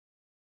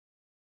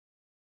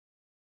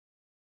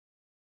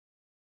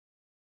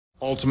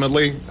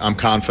Ultimately, I'm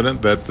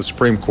confident that the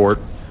Supreme Court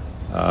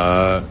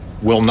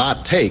will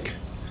not take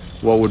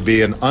what would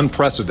be an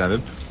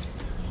unprecedented,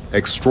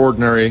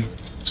 extraordinary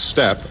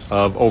step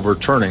of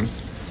overturning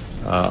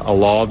a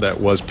law that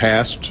was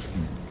passed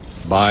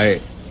by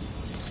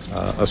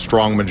a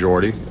strong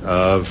majority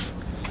of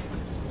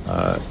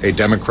a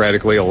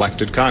democratically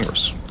elected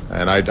Congress.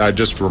 And I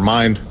just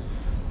remind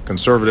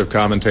conservative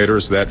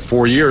commentators that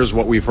for years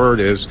what we've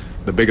heard is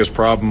the biggest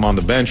problem on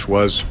the bench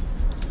was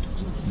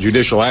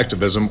judicial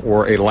activism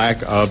or a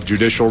lack of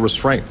judicial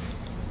restraint,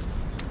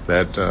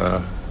 that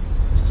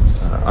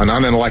an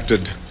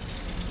unelected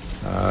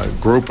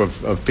group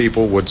of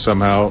people would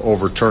somehow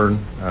overturn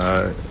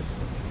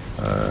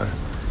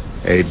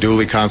a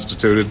duly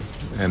constituted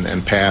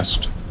and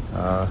passed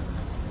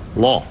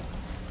law.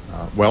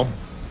 Well,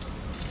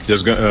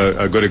 there's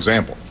a good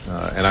example,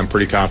 and I'm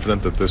pretty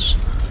confident that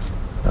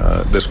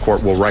this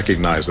court will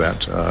recognize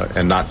that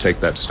and not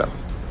take that step.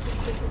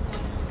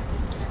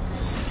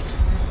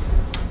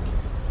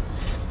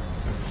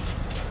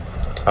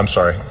 I'm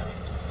sorry.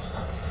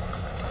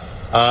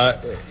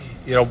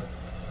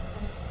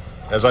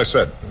 As I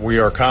said, we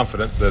are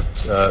confident that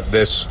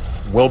this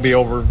will be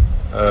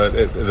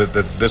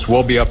that this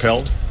will be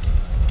upheld.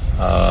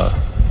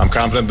 I'm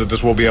confident that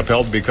this will be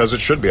upheld because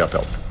it should be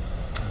upheld.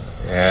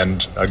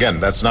 And again,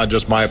 that's not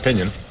just my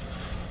opinion.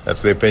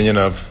 That's the opinion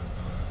of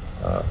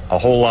a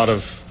whole lot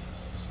of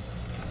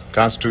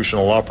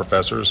constitutional law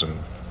professors and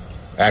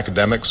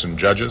academics and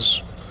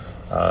judges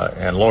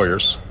and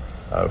lawyers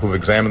who've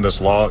examined this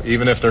law,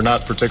 even if they're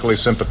not particularly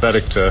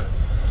sympathetic to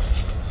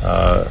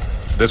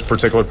this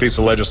particular piece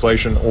of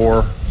legislation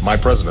or my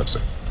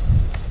presidency.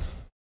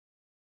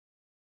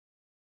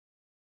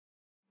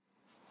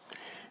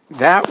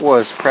 That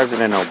was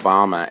President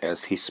Obama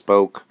as he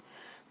spoke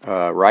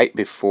right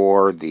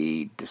before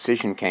the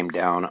decision came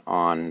down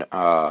on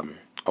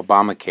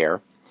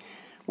Obamacare,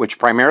 which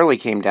primarily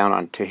came down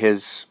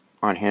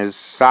on his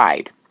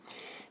side.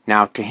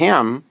 Now, to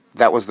him,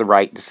 that was the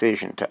right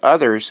decision. To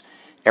others,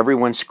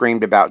 everyone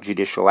screamed about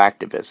judicial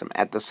activism.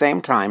 At the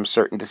same time,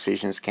 certain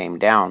decisions came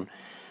down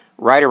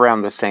right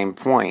around the same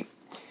point,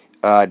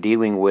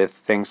 dealing with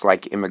things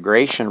like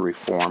immigration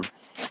reform,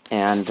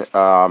 and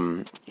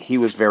he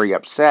was very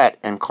upset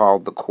and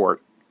called the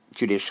court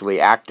judicially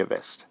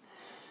activist.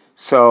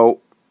 So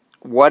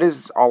what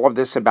is all of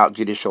this about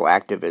judicial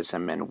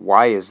activism, and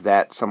why is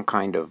that some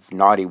kind of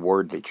naughty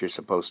word that you're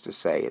supposed to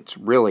say? It's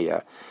really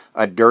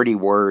a dirty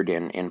word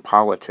in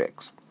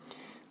politics.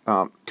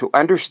 To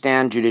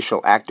understand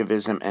judicial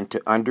activism and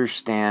to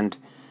understand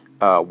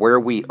where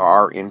we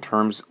are in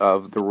terms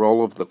of the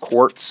role of the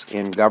courts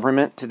in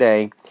government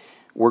today,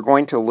 we're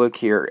going to look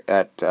here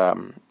at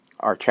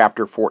our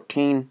chapter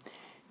 14,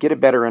 get a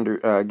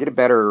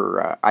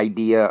better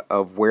idea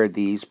of where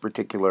these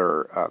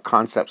particular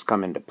concepts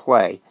come into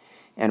play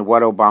and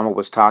what Obama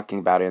was talking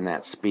about in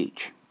that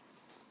speech.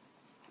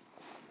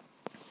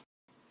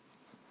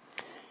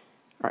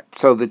 All right,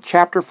 so the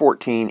chapter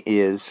 14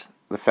 is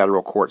the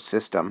federal court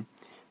system.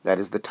 That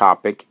is the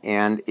topic,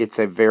 and it's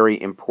a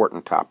very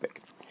important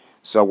topic.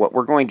 So what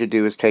we're going to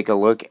do is take a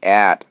look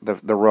at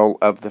the role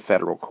of the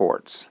federal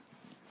courts.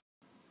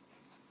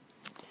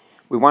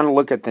 We want to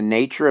look at the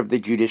nature of the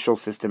judicial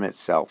system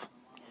itself,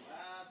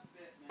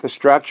 the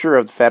structure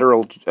of the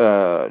federal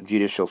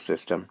judicial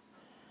system,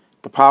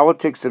 the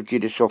politics of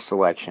judicial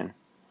selection,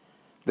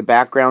 the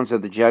backgrounds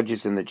of the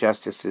judges and the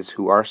justices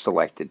who are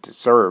selected to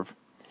serve,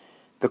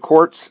 the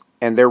courts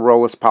and their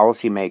role as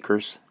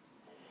policymakers,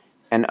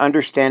 an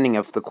understanding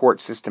of the court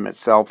system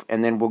itself,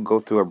 and then we'll go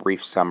through a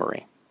brief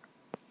summary.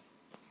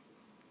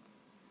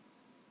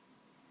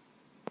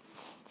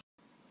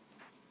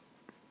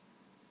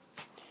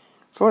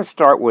 So let's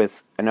start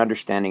with an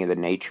understanding of the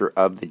nature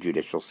of the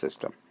judicial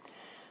system.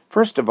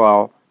 First of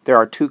all, there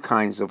are two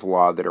kinds of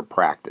law that are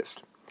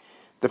practiced.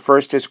 The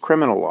first is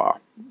criminal law.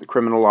 The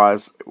criminal law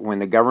is when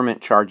the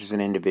government charges an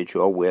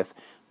individual with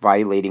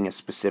violating a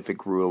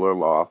specific rule or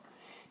law.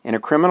 And a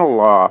criminal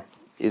law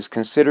is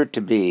considered to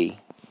be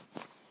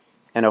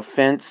an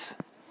offense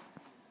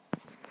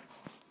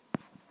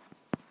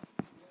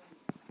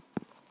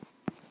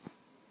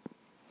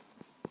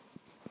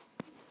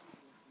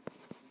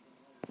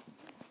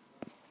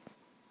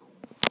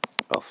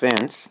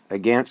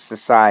against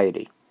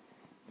society.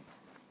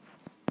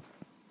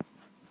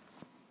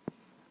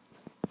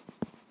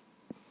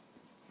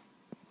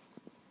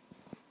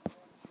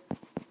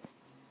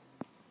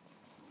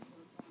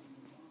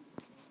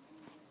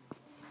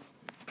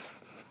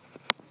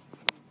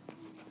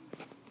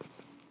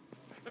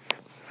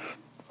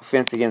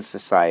 Offense against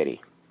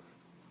society.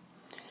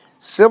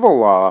 Civil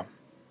law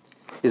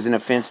is an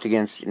offense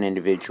against an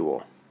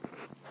individual.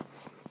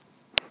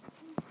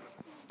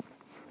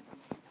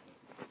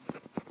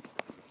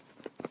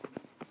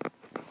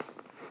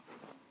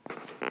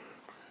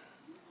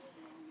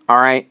 All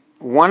right,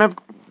 one of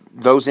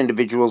those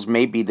individuals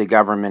may be the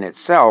government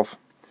itself,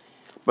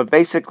 but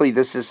basically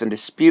this is a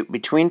dispute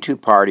between two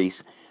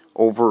parties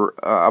over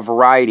a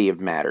variety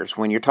of matters.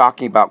 When you're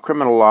talking about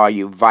criminal law,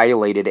 you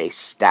violated a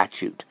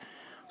statute.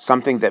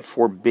 something that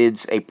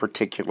forbids a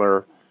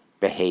particular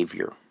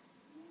behavior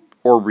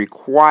or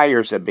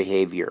requires a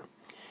behavior.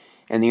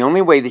 And the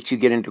only way that you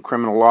get into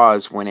criminal law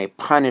is when a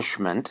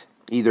punishment,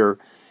 either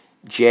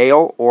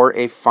jail or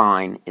a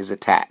fine, is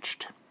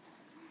attached.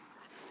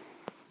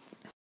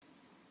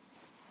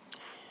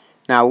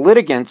 Now,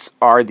 litigants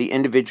are the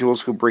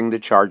individuals who bring the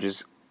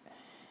charges.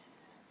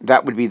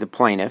 That would be the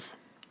plaintiff,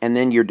 and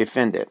then your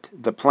defendant.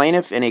 The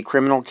plaintiff in a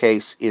criminal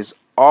case is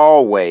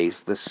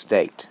always the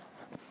state.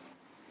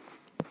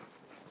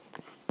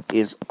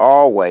 Is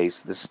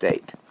always the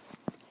state.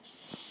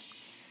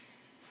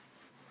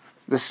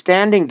 The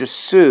standing to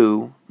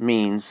sue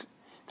means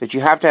that you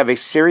have to have a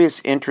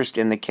serious interest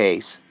in the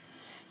case,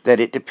 that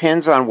it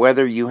depends on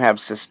whether you have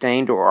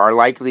sustained or are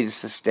likely to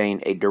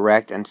sustain a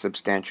direct and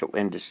substantial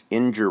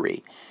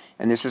injury.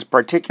 And this is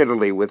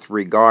particularly with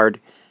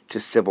regard to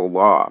civil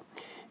law.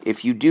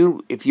 If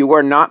you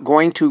are not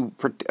going to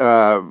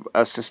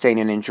sustain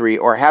an injury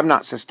or have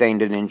not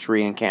sustained an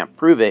injury and can't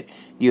prove it,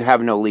 you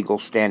have no legal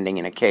standing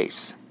in a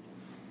case.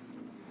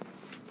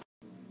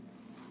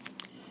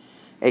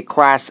 A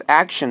class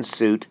action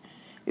suit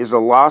is a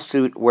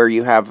lawsuit where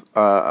you have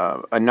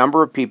a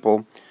number of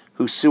people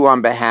who sue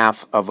on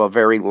behalf of a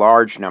very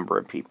large number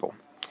of people.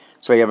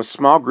 So you have a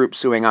small group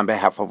suing on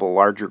behalf of a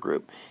larger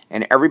group,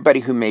 and everybody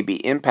who may be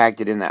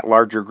impacted in that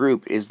larger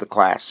group is the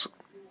class.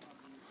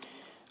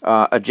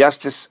 A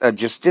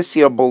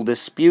justiciable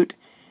dispute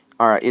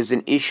is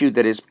an issue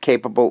that is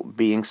capable of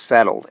being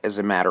settled as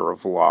a matter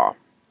of law.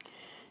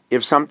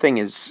 If something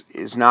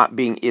is not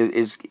being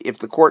if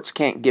the courts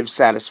can't give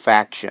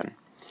satisfaction,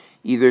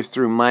 either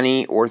through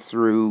money or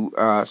through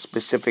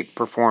specific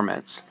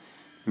performance,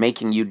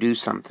 making you do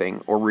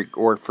something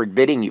or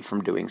forbidding you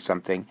from doing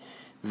something,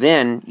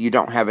 then you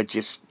don't have a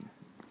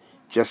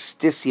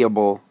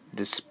justiciable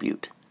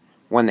dispute,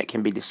 one that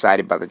can be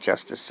decided by the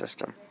justice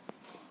system.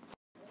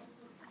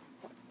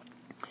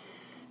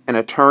 An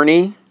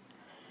attorney,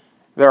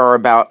 there are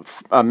about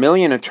 1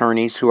 million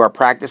attorneys who are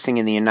practicing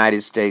in the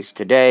United States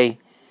today.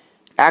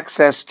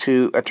 Access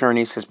to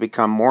attorneys has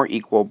become more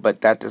equal,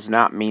 but that does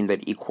not mean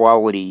that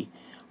equality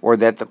or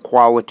that the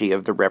quality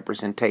of the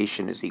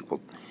representation is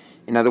equal.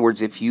 In other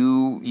words, if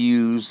you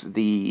use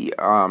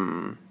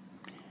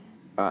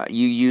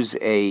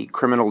a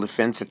criminal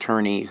defense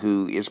attorney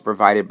who is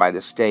provided by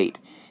the state,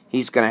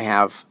 he's going to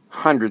have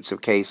hundreds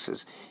of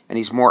cases, and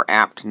he's more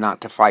apt not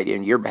to fight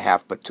in your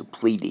behalf, but to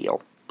plea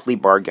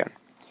bargain.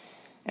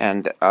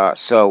 And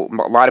so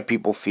a lot of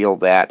people feel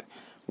that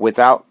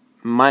without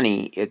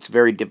money, it's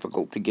very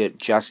difficult to get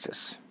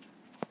justice.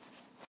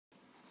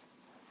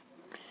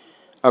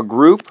 A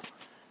group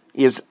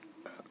is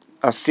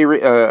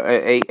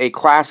a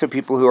class of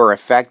people who are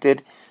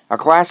affected. A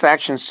class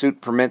action suit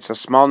permits a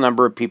small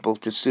number of people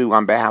to sue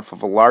on behalf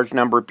of a large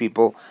number of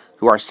people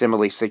who are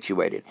similarly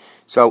situated.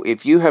 So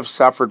if you have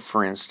suffered,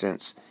 for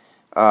instance,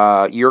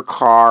 your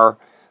car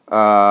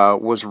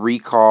was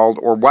recalled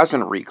or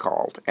wasn't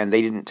recalled, and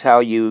they didn't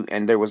tell you,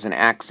 and there was an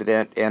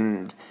accident,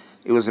 and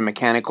it was a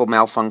mechanical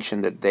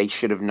malfunction that they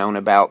should have known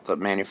about, the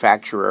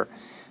manufacturer,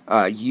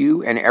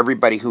 you and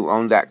everybody who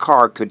owned that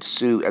car could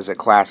sue as a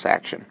class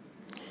action.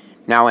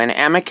 Now, an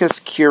amicus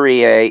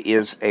curiae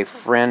is a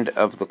friend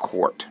of the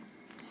court.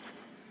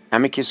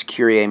 Amicus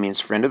curiae means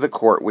friend of the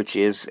court, which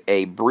is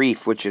a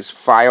brief which is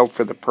filed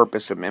for the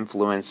purpose of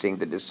influencing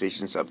the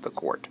decisions of the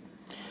court.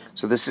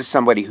 So this is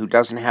somebody who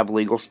doesn't have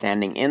legal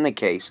standing in the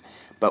case,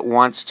 but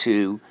wants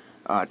to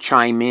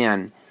chime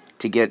in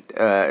to get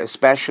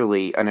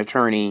especially an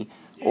attorney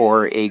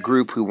or a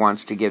group who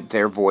wants to get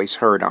their voice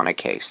heard on a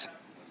case.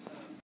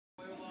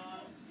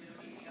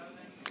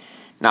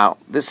 Now,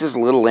 this is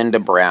little Linda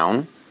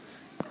Brown,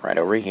 right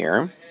over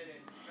here.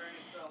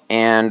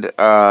 And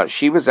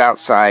she was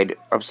outside,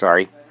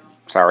 sorry.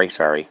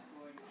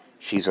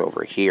 She's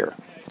over here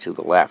to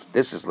the left.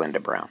 This is Linda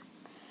Brown.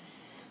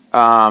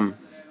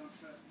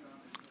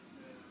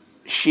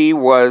 She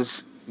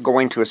was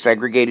going to a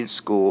segregated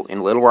school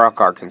in Little Rock,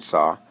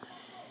 Arkansas,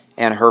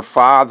 and her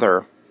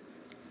father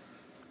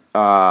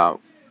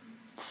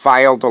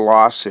filed a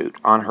lawsuit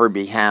on her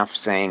behalf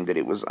saying that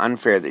it was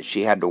unfair that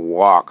she had to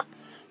walk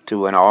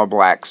to an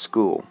all-black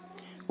school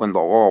when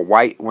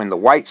the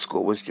white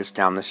school was just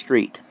down the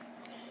street.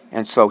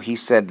 And so he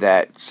said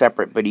that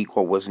separate but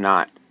equal was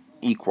not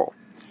equal.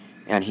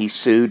 And he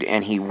sued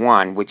and he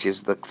won, which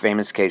is the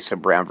famous case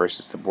of Brown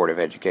versus the Board of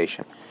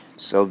Education.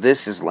 So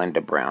this is Linda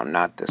Brown,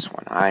 not this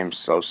one. I'm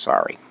so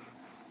sorry.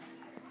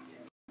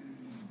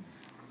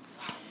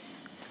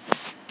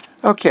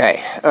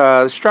 Okay,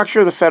 the structure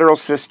of the federal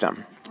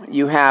system.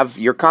 You have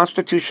your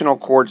constitutional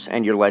courts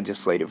and your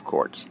legislative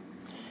courts.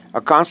 A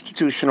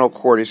constitutional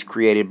court is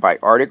created by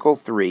Article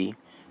 3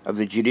 of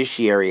the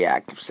Judiciary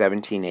Act of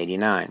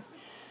 1789.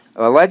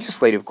 A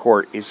legislative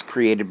court is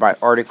created by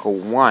Article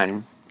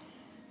 1,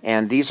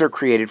 and these are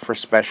created for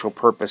special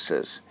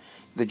purposes.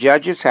 The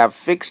judges have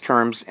fixed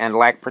terms and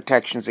lack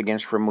protections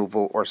against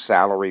removal or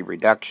salary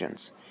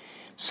reductions.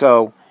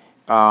 So,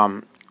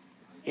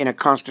 in a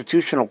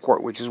constitutional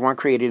court, which is one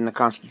created in the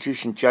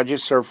Constitution,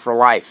 judges serve for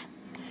life.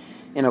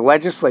 In a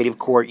legislative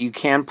court, you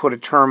can put a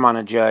term on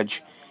a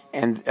judge,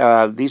 and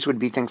these would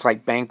be things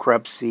like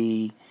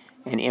bankruptcy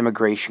and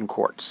immigration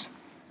courts.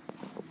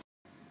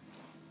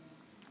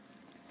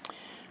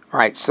 All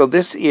right, so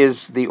this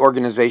is the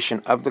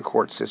organization of the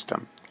court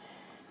system.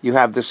 You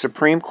have the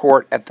Supreme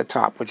Court at the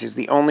top, which is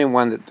the only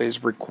one that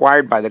is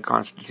required by the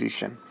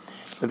Constitution.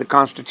 But the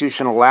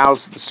Constitution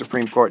allows the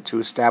Supreme Court to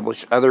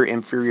establish other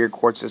inferior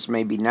courts as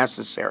may be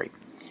necessary.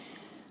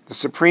 The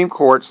Supreme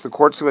Courts, the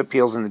Courts of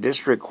Appeals, and the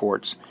District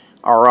Courts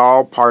are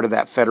all part of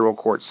that federal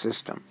court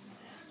system.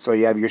 So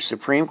you have your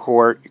Supreme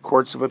Court, your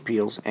Courts of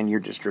Appeals, and your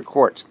District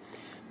Courts.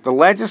 The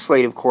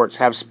legislative courts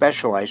have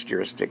specialized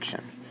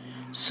jurisdiction.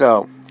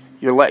 So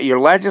your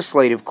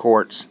legislative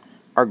courts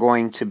are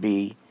going to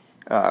be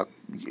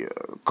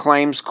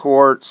claims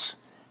courts,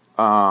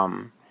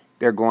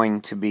 they're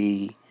going to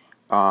be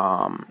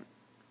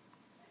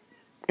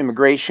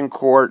immigration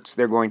courts,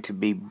 they're going to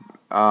be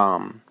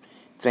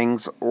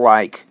things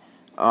like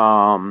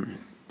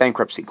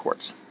bankruptcy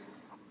courts.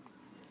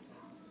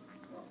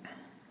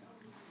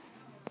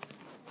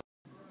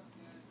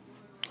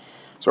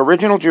 So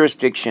original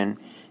jurisdiction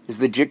is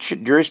the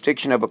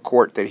jurisdiction of a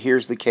court that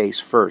hears the case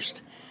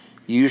first.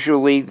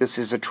 Usually this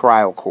is a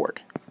trial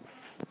court.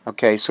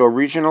 Okay, so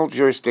original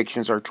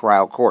jurisdictions are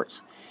trial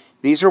courts.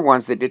 These are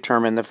ones that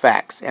determine the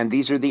facts, and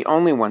these are the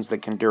only ones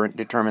that can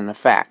determine the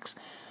facts.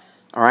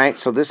 All right,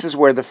 so this is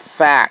where the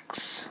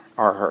facts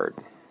are heard.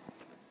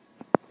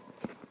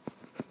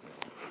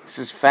 This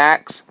is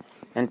facts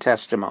and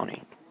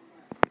testimony.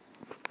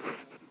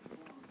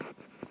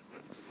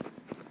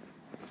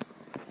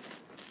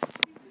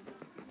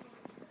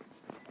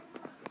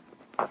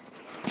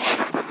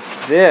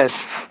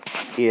 This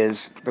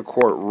is the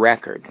court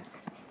record.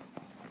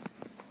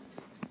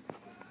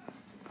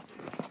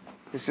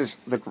 This is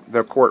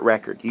the court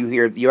record.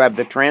 You have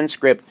the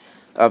transcript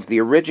of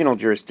the original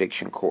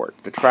jurisdiction court,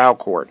 the trial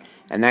court,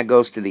 and that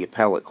goes to the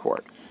appellate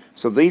court.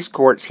 So these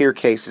courts hear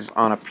cases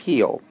on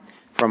appeal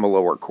from a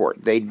lower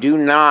court. They do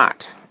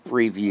not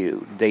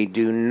review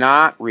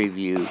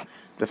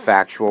the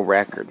factual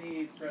record.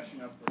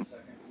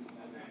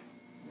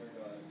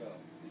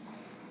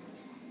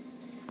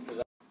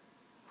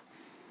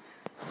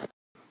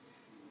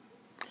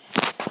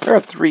 There are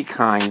three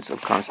kinds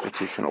of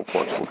constitutional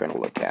courts we're going to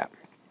look at.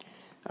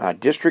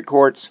 District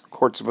courts,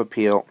 courts of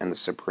appeal, and the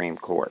Supreme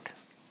Court.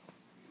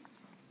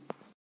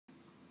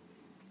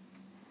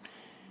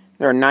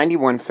 There are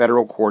 91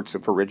 federal courts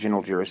of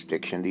original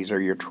jurisdiction. These are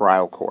your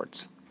trial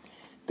courts.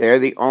 They are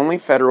the only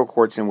federal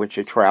courts in which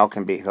a trial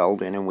can be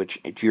held and in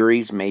which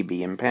juries may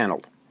be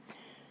impaneled.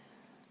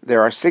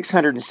 There are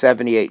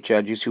 678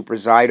 judges who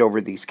preside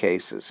over these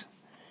cases.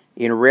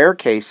 In rare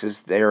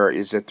cases, there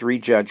is a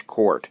 3-judge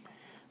court.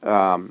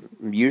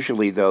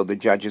 Usually, though, the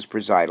judges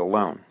preside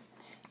alone.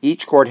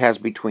 Each court has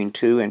between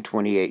 2 and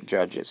 28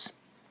 judges,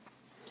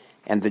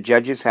 and the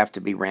judges have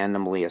to be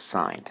randomly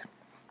assigned.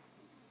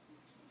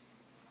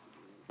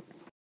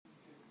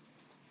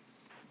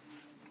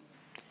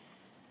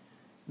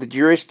 The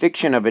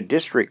jurisdiction of a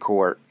district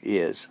court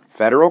is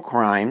federal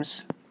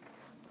crimes,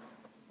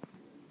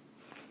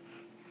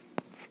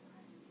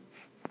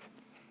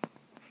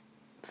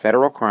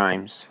 federal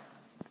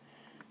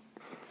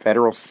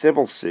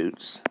civil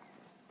suits,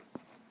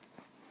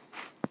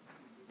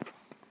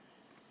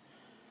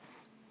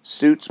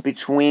 suits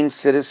between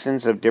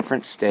citizens of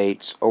different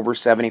states over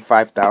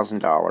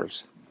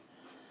 $75,000,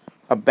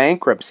 a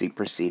bankruptcy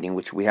proceeding,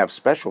 which we have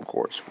special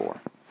courts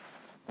for.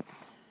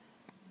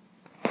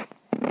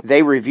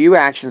 They review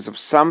actions of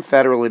some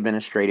federal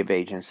administrative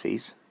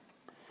agencies.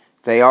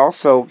 They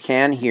also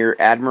can hear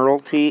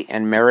admiralty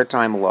and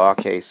maritime law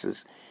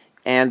cases,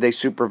 and they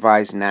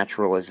supervise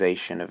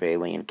naturalization of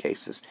alien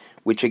cases,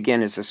 which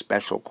again is a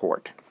special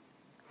court.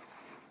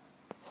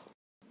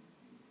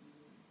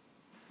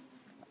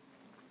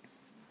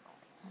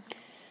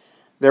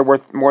 There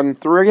were more than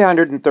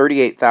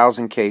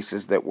 338,000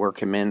 cases that were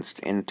commenced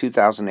in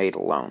 2008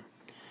 alone.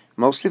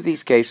 Most of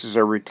these cases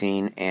are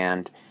routine,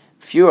 and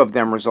few of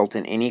them result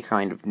in any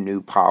kind of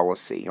new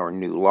policy or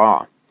new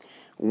law.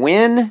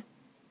 When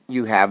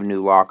you have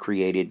new law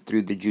created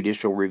through the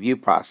judicial review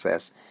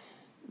process,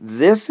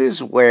 this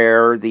is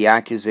where the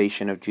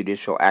accusation of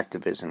judicial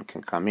activism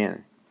can come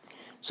in.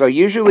 So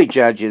usually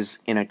judges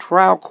in a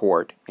trial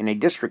court, in a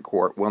district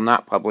court, will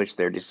not publish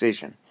their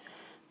decision.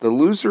 The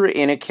loser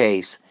in a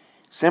case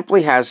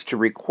simply has to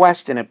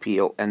request an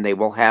appeal, and they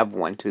will have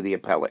one to the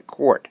appellate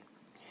court.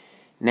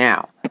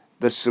 Now,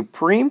 the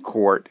Supreme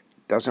Court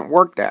doesn't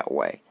work that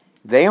way.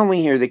 They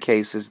only hear the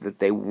cases that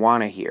they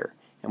want to hear,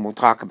 and we'll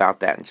talk about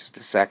that in just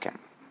a second.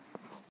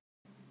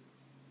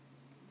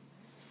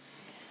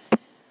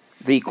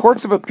 The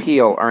courts of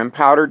appeal are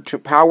empowered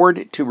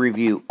to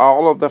review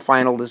all of the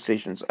final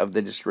decisions of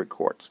the district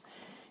courts,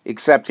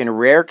 except in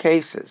rare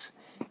cases.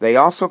 They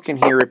also can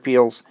hear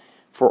appeals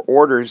for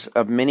orders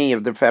of many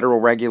of the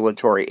federal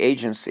regulatory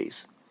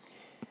agencies.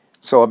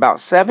 So about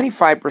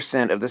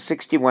 75% of the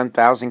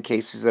 61,000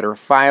 cases that are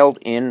filed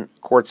in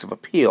courts of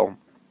appeal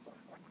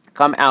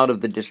come out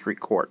of the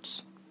district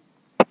courts.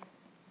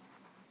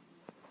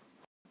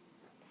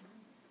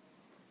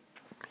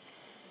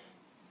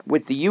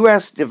 With the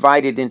U.S.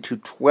 divided into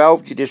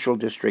 12 judicial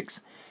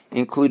districts,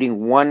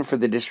 including one for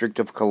the District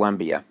of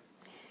Columbia,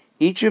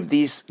 each of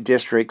these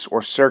districts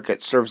or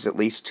circuits serves at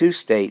least 2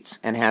 states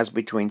and has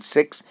between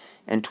 6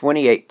 and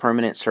 28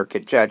 permanent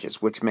circuit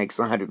judges, which makes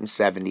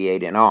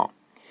 178 in all.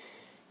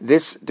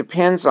 This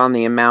depends on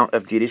the amount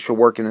of judicial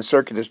work in the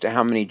circuit as to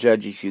how many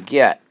judges you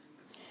get.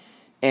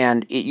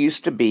 And it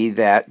used to be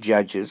that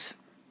judges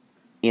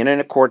in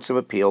a courts of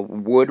appeal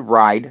would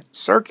ride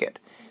circuit.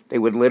 They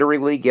would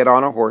literally get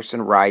on a horse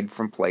and ride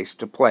from place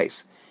to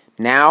place.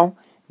 Now,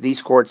 these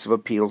courts of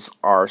appeals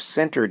are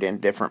centered in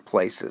different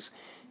places.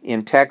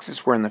 In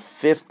Texas, we're in the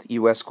 5th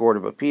U.S. Court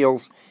of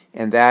Appeals,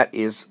 and that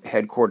is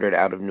headquartered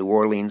out of New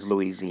Orleans,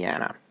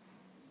 Louisiana.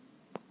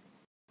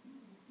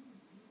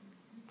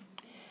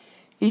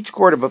 Each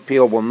court of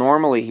appeal will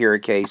normally hear a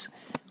case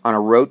on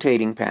a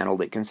rotating panel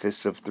that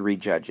consists of 3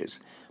 judges.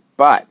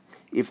 But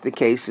if the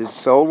case is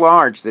so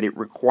large that it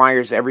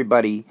requires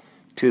everybody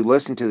to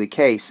listen to the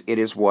case, it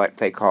is what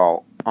they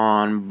call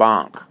en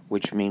banc,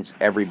 which means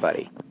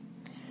everybody.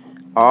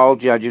 All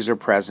judges are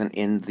present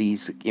in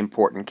these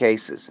important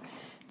cases.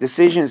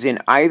 Decisions in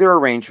either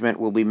arrangement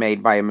will be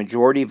made by a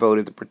majority vote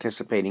of the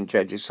participating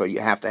judges, so you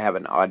have to have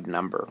an odd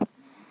number.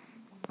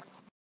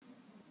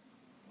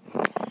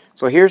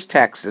 So here's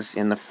Texas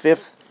in the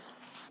 5th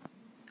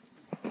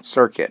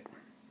Circuit,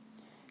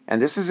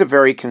 and this is a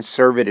very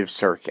conservative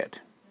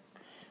circuit.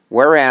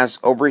 Whereas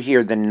over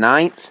here, the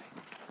 9th,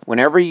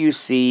 whenever you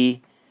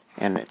see,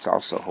 and it's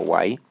also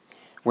Hawaii,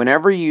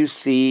 whenever you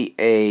see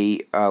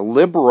a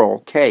liberal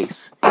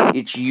case,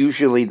 it's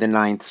usually the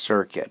 9th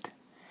Circuit.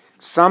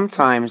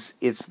 Sometimes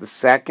it's the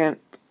 2nd,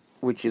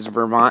 which is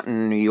Vermont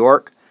and New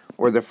York,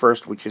 or the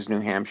 1st, which is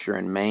New Hampshire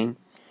and Maine.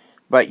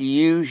 But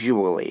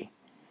usually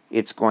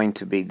it's going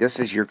to be, this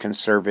is your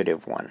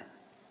conservative one.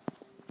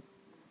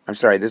 I'm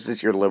sorry, this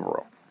is your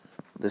liberal.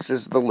 This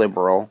is the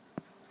liberal.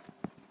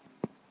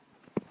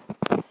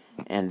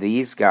 And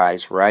these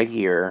guys right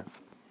here,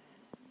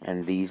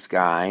 and these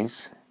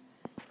guys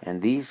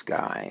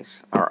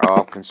are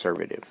all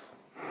conservative.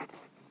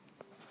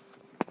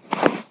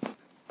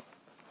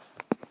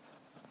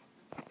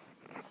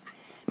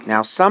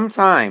 Now,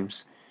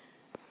 sometimes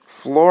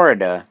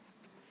Florida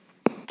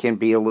can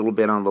be a little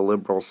bit on the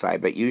liberal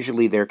side, but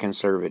usually they're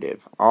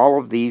conservative. All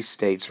of these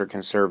states are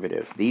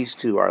conservative. These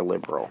 2 are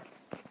liberal.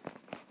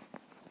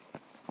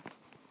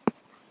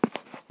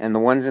 And the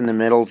ones in the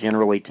middle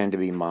generally tend to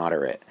be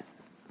moderate.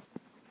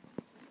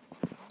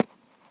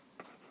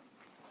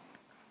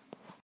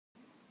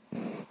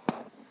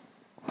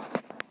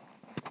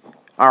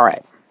 All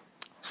right.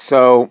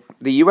 So,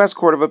 the U.S.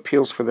 Court of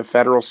Appeals for the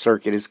Federal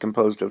Circuit is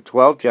composed of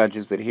 12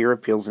 judges that hear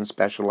appeals in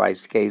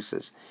specialized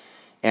cases.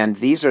 And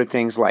these are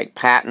things like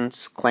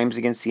patents, claims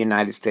against the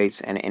United States,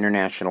 and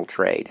international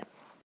trade.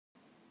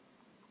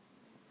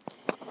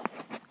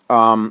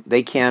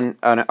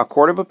 A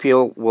court of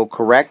appeal will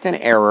correct an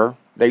error.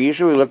 They're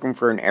usually looking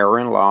for an error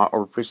in law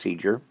or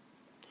procedure.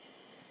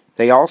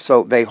 They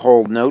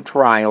hold no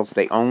trials.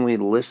 They only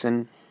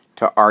listen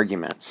to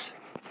arguments.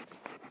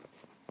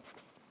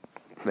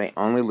 They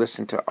only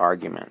listen to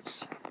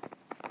arguments.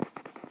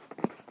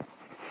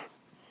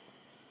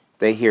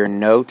 They hear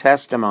no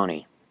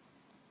testimony.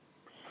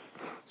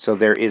 So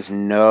there is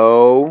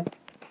no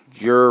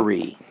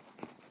jury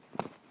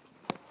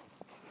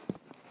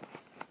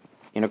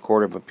in a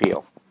court of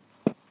appeal.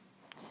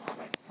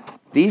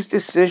 These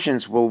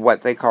decisions will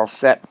what they call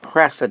set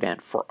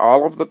precedent for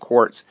all of the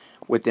courts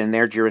within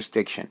their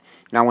jurisdiction.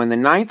 Now, when the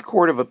 9th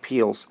Court of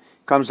Appeals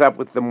comes up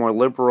with the more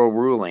liberal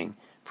ruling,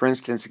 for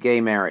instance,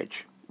 gay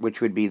marriage, which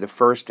would be the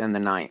 1st and the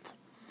 9th.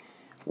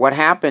 What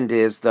happened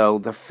is, though,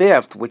 the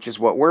 5th, which is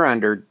what we're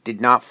under, did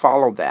not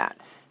follow that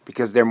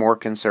because they're more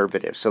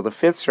conservative. So the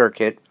 5th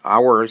Circuit,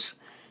 ours,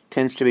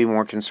 tends to be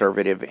more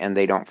conservative, and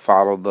they don't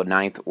follow the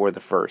 9th or the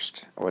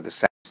 1st or the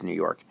 2nd, New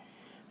York.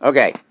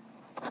 Okay.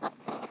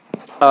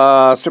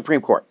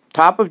 Supreme Court.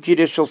 Top of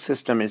judicial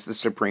system is the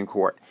Supreme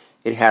Court.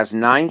 It has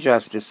 9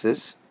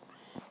 justices.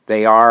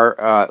 They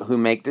are who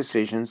make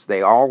decisions.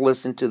 They all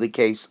listen to the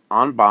case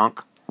en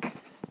banc.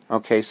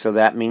 Okay, so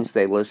that means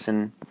they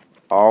listen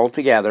all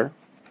together.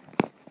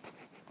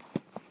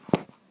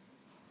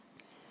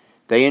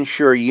 They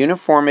ensure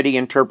uniformity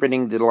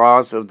interpreting the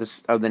laws of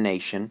the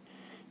nation.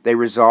 They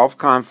resolve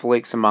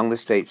conflicts among the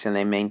states, and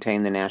they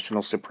maintain the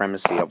national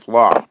supremacy of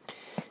law.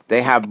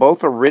 They have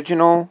both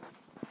original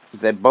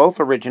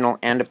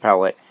and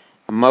appellate.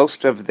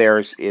 Most of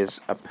theirs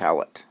is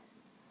appellate.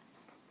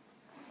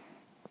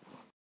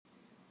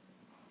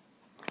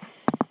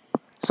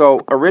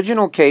 So,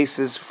 original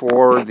cases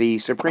for the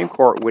Supreme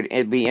Court would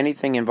be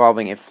anything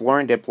involving a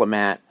foreign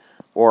diplomat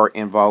or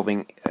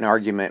involving an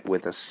argument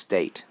with a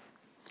state.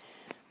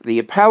 The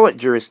appellate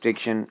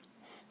jurisdiction,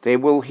 they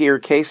will hear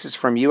cases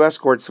from U.S.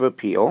 Courts of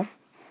Appeal,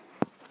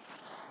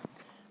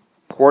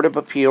 Court of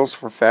Appeals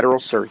for Federal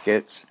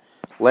Circuits,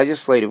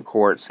 legislative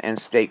courts, and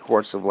state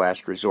courts of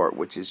last resort,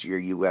 which is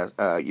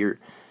your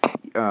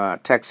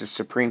Texas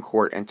Supreme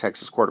Court and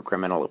Texas Court of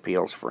Criminal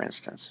Appeals, for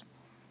instance.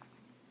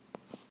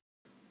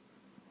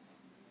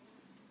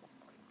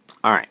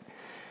 All right.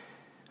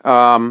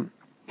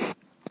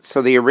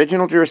 So the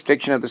original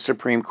jurisdiction of the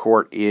Supreme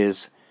Court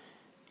is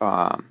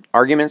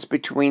arguments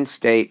between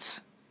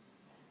states,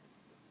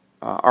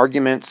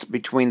 arguments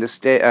between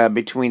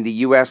the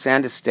U.S.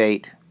 and a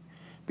state,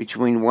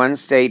 between one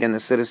state and the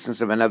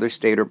citizens of another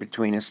state, or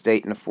between a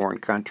state and a foreign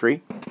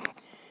country.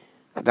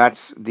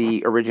 That's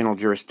the original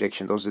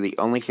jurisdiction. Those are the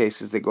only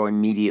cases that go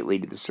immediately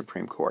to the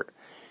Supreme Court.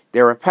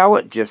 Their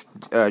appellate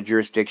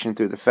jurisdiction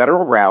through the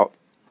federal route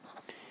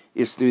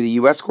is through the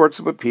U.S. Courts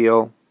of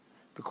Appeal,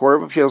 the Court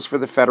of Appeals for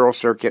the Federal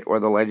Circuit, or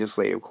the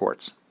legislative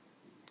courts.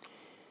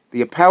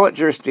 The appellate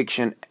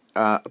jurisdiction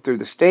through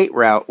the state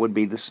route would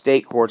be the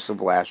state courts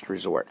of last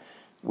resort,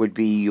 would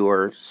be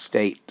your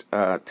state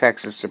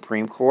Texas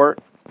Supreme Court,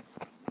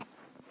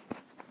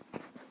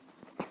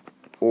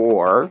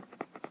 or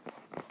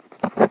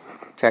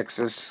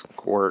Texas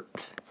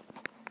Court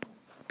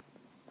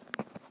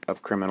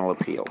of Criminal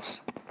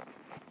Appeals.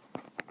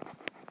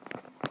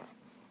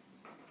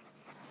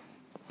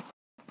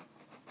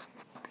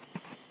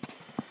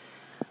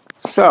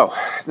 So,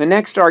 the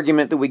next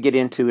argument that we get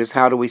into is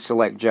how do we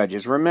select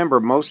judges.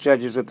 Remember, most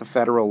judges at the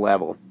federal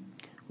level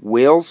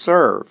will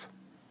serve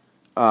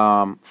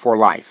for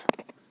life.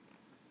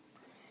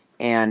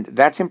 And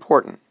that's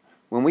important.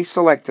 When we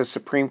select a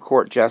Supreme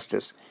Court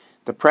justice,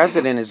 the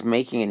president is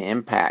making an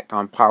impact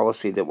on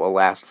policy that will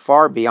last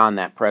far beyond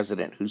that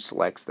president who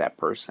selects that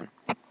person.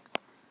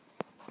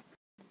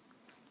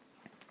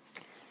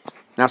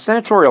 Now,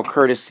 senatorial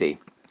courtesy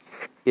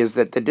is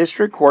that the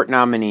district court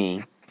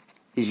nominee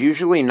is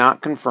usually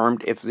not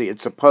confirmed if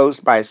it's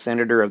opposed by a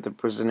senator of the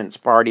president's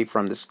party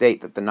from the state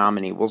that the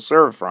nominee will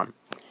serve from.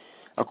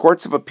 A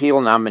courts of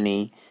appeal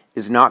nominee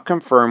is not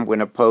confirmed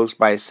when opposed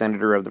by a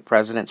senator of the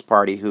president's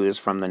party who is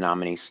from the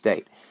nominee's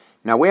state.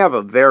 Now, we have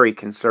a very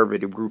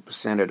conservative group of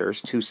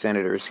senators, 2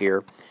 senators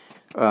here,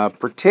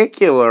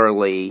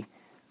 particularly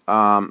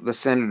the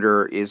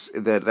senator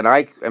that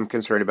I am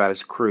concerned about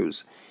is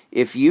Cruz.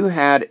 If you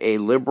had a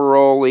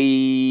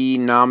liberally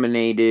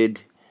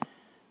nominated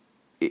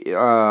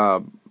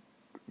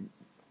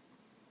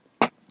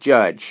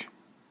judge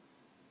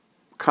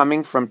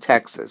coming from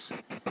Texas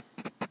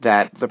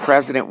that the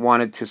president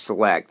wanted to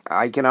select,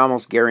 I can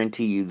almost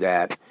guarantee you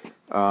that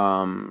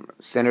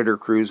Senator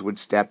Cruz would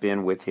step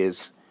in with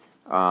his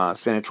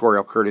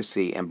senatorial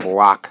courtesy and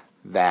block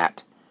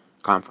that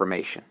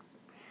confirmation.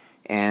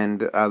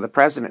 And the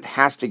president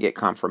has to get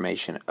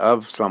confirmation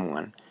of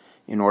someone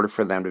in order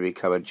for them to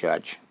become a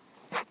judge.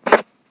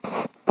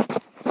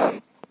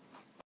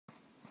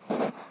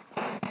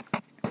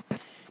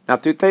 Now,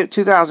 through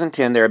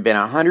 2010, there have been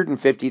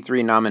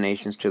 153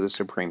 nominations to the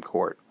Supreme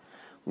Court.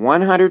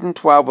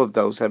 112 of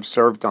those have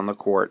served on the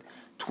court.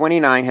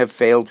 29 have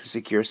failed to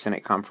secure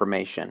Senate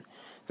confirmation.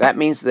 That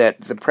means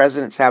that the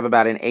presidents have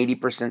about an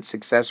 80%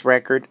 success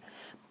record.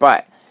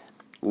 But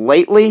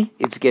lately,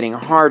 it's getting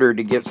harder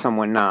to get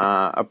someone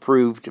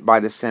approved by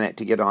the Senate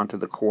to get onto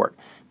the court,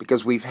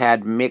 because we've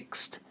had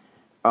mixed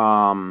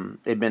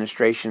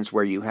administrations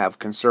where you have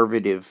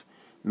conservative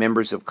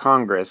members of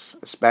Congress,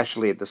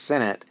 especially at the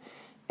Senate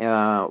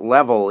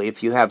level.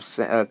 If you have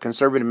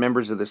conservative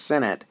members of the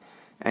Senate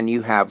and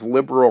you have a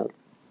liberal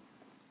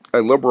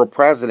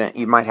president,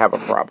 you might have a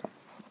problem.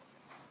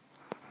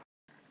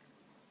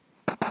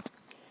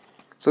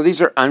 So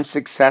these are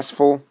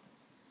unsuccessful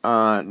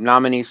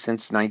nominees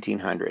since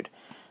 1900.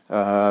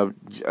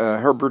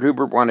 Herbert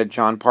Hoover wanted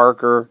John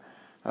Parker.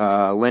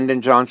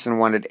 Lyndon Johnson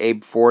wanted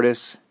Abe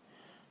Fortas.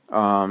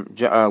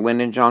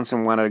 Lyndon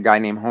Johnson wanted a guy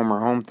named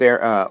Homer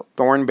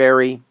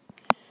Thornberry.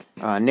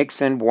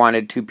 Nixon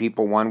wanted 2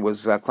 people. One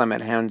was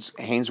Clement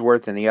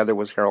Hainsworth, and the other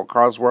was Harold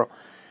Coswell.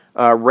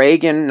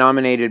 Reagan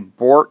nominated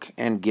Bork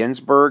and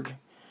Ginsburg.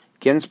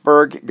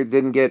 Ginsburg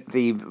didn't get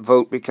the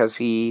vote because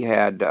he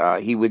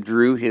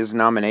withdrew his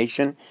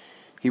nomination.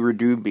 He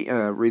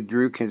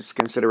withdrew his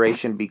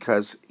consideration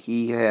because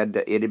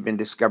it had been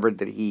discovered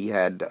that he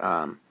had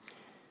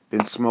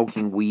been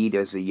smoking weed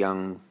as a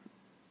young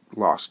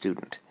law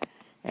student,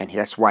 and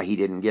that's why he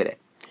didn't get it.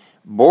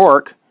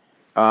 Bork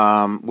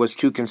was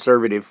too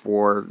conservative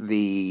for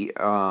the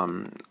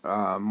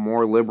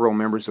more liberal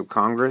members of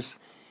Congress,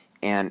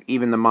 and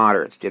even the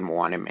moderates didn't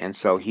want him, and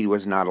so he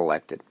was not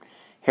elected.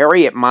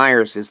 Harriet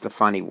Miers is the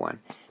funny one,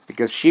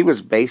 because she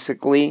was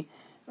basically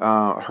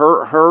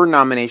her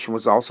nomination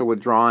was also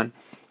withdrawn.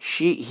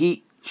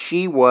 She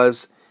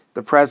was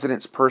the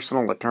president's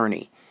personal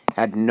attorney,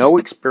 had no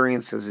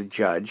experience as a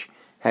judge,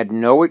 had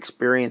no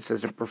experience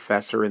as a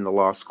professor in the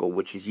law school,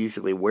 which is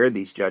usually where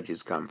these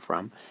judges come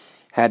from,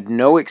 had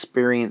no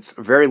experience,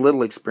 very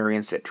little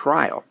experience at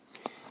trial,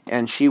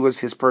 and she was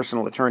his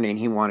personal attorney, and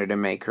he wanted to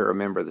make her a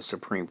member of the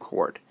Supreme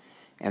Court.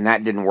 And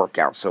that didn't work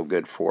out so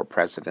good for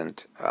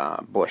President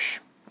Bush.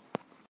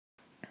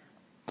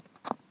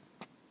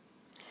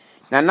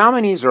 Now,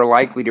 nominees are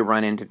likely to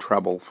run into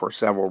trouble for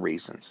several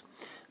reasons.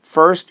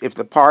 First, if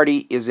the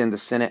party is in the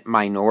Senate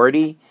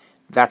minority,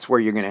 that's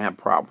where you're going to have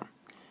a problem.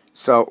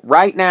 So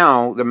right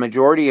now, the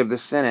majority of the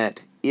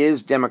Senate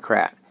is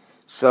Democrat.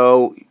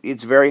 So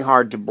it's very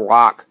hard to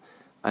block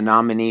a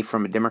nominee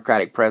from a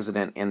Democratic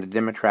president in the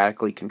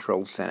democratically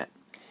controlled Senate.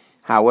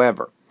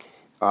 However,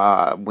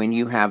 when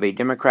you have a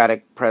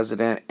Democratic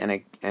president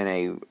and a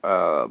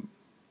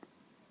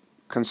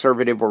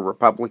conservative or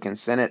Republican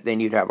Senate, then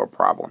you'd have a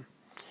problem.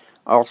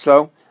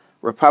 Also,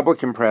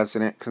 Republican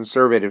president,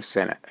 conservative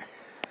Senate.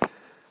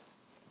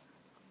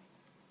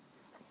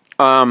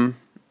 When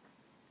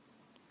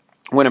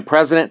a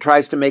president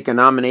tries to make a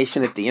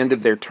nomination at the end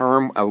of their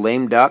term, a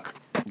lame duck,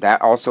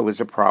 that also is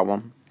a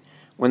problem.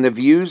 When the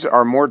views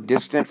are more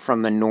distant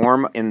from the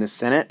norm in the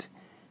Senate,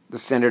 the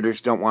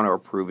senators don't want to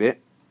approve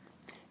it.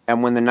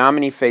 And when the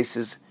nominee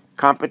faces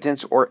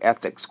competence or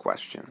ethics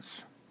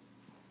questions,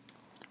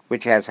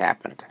 which has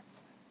happened.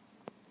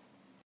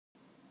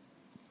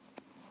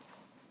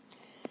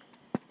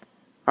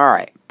 All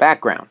right,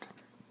 background.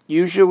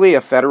 Usually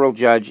a federal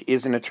judge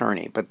is an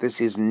attorney, but this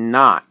is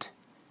not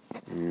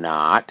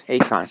a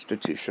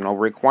constitutional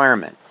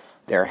requirement.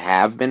 There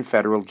have been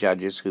federal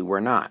judges who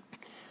were not.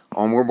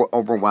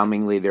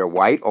 Overwhelmingly they're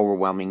white,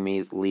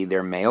 overwhelmingly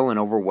they're male, and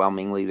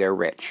overwhelmingly they're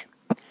rich.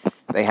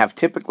 They have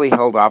typically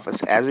held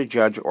office as a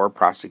judge or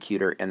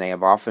prosecutor, and they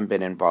have often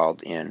been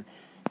involved in,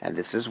 and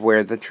this is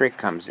where the trick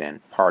comes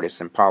in,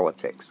 partisan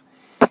politics.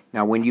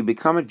 Now, when you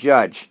become a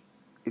judge,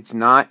 it's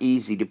not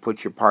easy to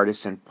put your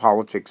partisan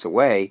politics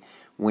away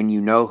when you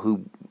know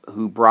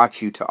who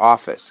brought you to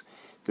office.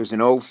 There's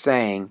an old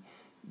saying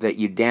that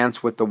you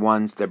dance with the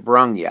ones that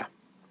brung you.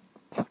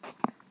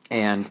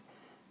 And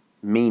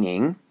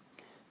meaning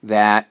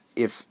that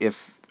if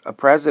a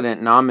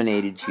president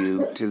nominated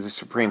you to the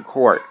Supreme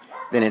Court,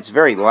 then it's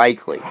very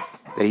likely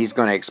that he's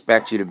going to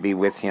expect you to be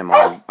with him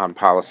on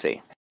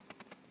policy.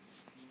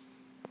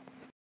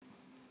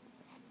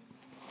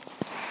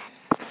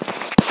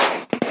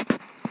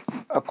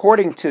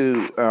 According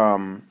to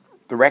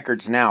the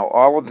records now,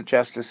 all of the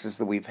justices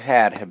that we've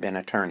had have been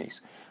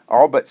attorneys.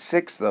 All but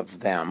 6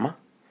 of them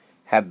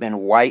have been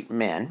white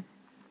men,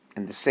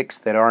 and the 6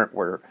 that aren't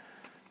were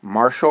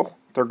Marshall,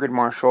 Thurgood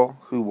Marshall,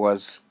 who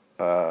was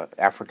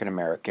African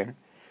American,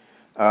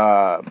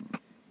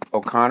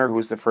 O'Connor, who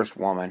was the first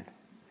woman,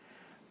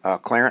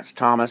 Clarence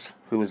Thomas,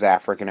 who was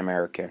African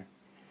American,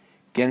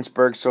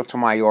 Ginsburg,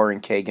 Sotomayor,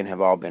 and Kagan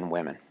have all been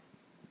women.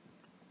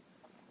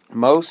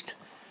 Most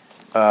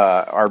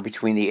are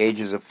between the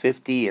ages of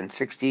 50 and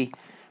 60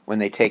 when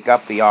they take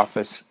up the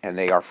office, and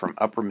they are from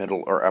upper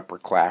middle or upper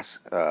class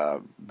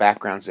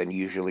backgrounds, and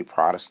usually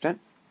Protestant,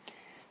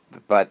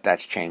 but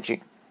that's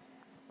changing.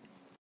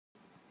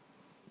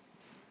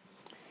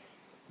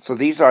 So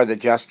these are the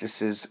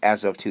justices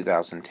as of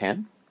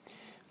 2010.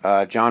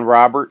 John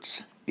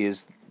Roberts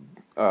is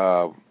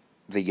the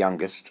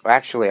youngest.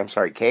 Actually, I'm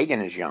sorry,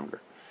 Kagan is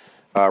younger.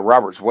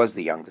 Roberts was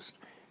the youngest.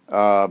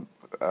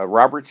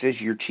 Roberts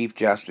is your Chief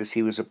Justice.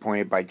 He was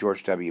appointed by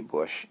George W.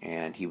 Bush,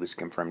 and he was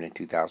confirmed in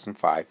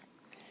 2005.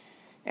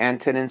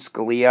 Antonin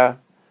Scalia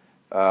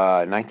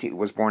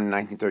was born in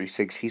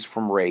 1936. He's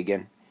from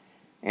Reagan.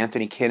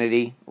 Anthony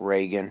Kennedy,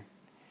 Reagan.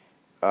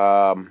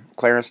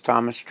 Clarence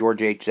Thomas,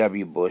 George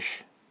H.W.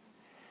 Bush.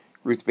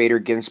 Ruth Bader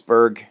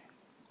Ginsburg,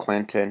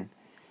 Clinton.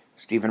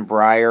 Stephen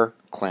Breyer,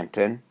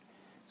 Clinton.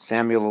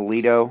 Samuel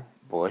Alito,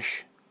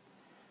 Bush.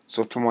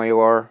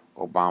 Sotomayor,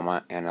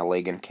 Obama, and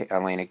Elena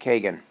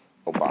Kagan,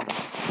 Obama.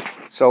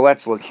 So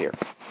let's look here.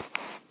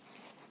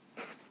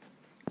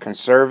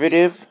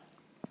 Conservative,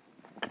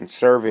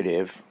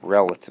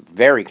 relative,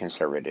 very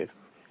conservative.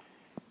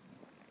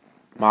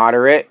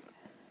 Moderate,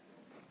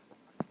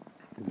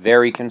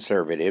 very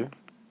conservative.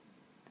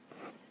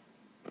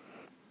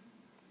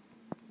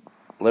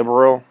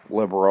 Liberal,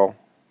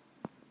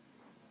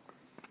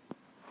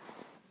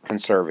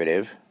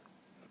 conservative,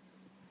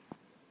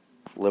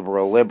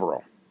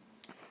 liberal.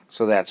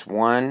 So that's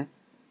 1,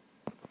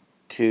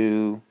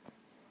 2,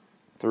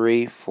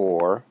 3,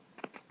 4.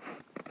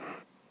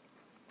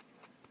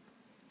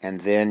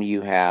 And then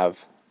you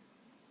have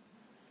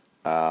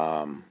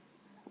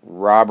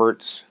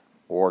Roberts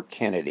or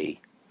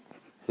Kennedy,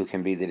 who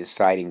can be the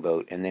deciding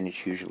vote, and then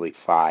it's usually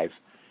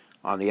 5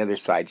 on the other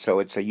side. So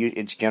it's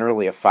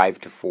generally a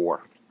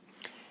 5-4.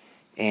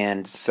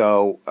 And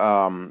so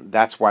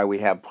that's why we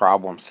have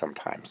problems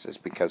sometimes, is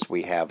because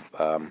we have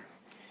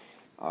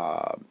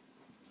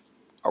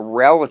a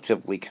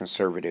relatively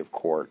conservative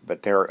court,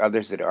 but there are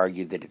others that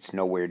argue that it's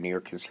nowhere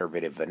near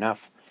conservative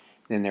enough.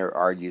 Then there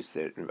are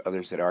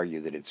others that argue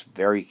that it's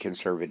very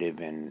conservative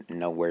and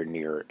nowhere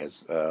near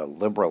as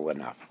liberal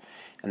enough.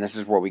 And this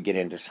is where we get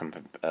into some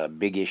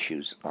big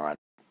issues on.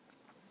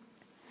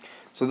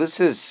 So this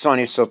is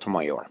Sonia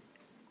Sotomayor.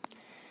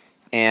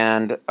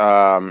 And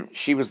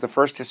she was the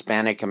first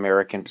Hispanic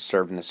American to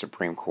serve in the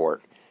Supreme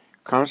Court.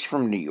 Comes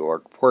from New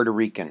York, Puerto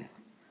Rican.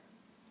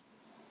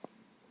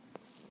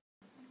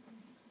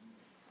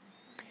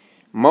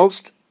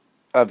 Most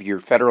of your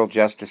federal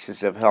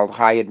justices have held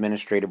high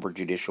administrative or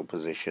judicial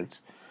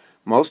positions.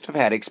 Most have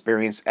had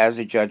experience as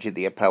a judge at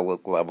the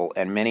appellate level,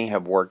 and many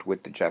have worked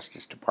with the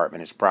Justice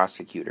Department as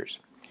prosecutors.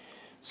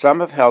 Some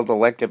have held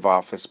elective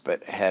office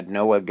but had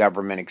no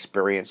government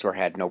experience or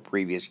had no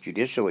previous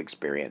judicial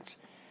experience,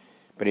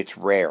 but it's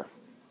rare.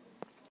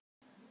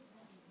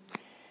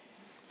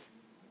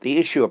 The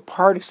issue of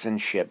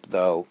partisanship,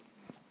 though,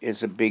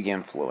 is a big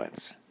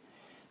influence.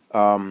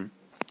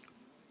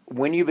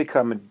 When you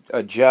become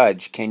a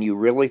judge, can you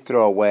really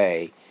throw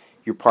away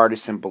your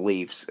partisan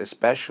beliefs,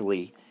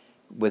 especially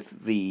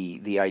with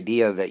the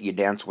idea that you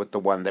dance with the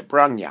one that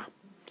brung you?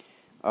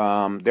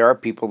 There are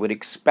people that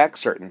expect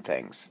certain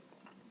things.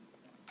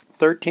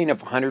 13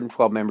 of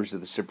 112 members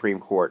of the Supreme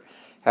Court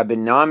have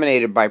been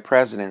nominated by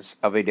presidents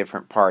of a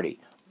different party.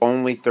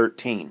 Only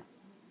 13.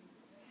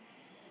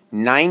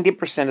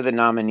 90% of the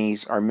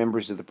nominees are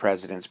members of the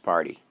president's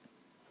party.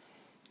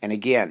 And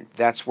again,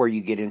 that's where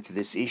you get into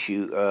this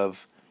issue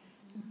of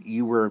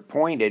you were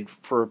appointed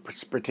for a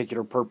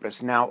particular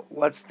purpose. Now,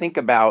 let's think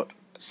about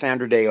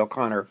Sandra Day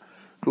O'Connor,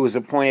 who was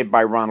appointed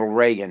by Ronald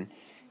Reagan,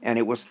 and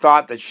it was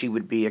thought that she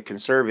would be a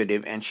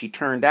conservative, and she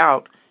turned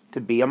out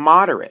to be a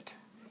moderate.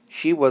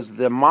 She was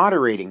the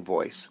moderating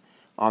voice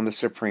on the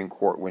Supreme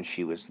Court when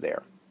she was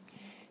there.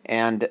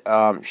 And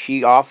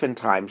she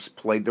oftentimes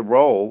played the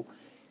role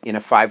in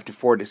a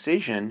 5-4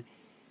 decision.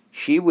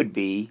 She would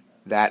be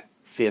that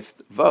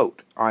fifth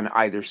vote on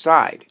either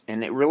side.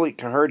 And it really,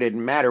 to her,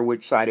 didn't matter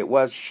which side it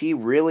was. She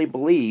really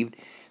believed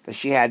that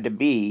she had to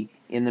be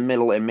in the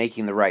middle and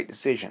making the right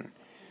decision.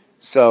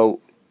 So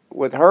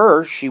with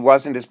her, she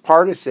wasn't as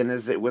partisan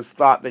as it was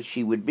thought that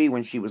she would be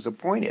when she was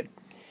appointed.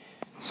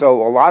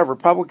 So a lot of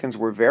Republicans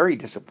were very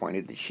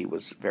disappointed that she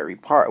was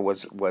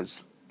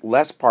was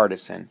less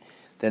partisan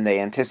than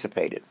they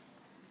anticipated.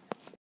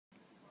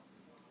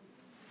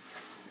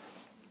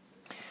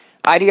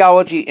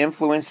 Ideology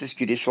influences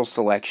judicial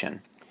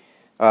selection.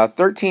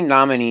 13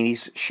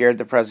 nominees shared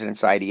the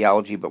president's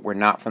ideology but were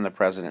not from the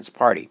president's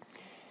party.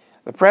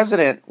 The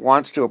president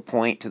wants to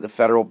appoint to the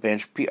federal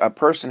bench a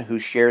person who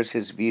shares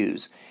his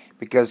views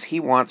because he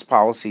wants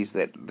policies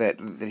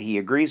that he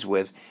agrees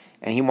with,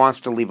 and he wants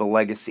to leave a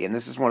legacy. And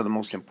this is one of the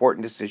most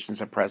important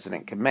decisions a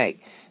president can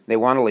make. They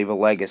want to leave a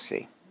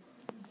legacy.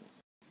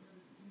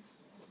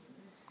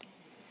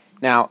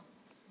 Now,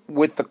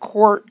 with the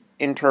court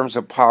in terms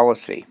of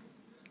policy,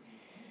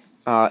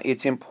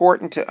 it's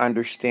important to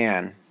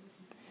understand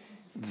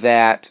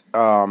that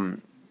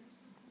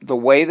the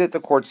way that the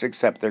courts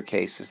accept their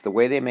cases, the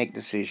way they make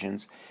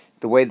decisions,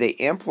 the way they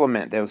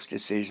implement those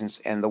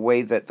decisions, and the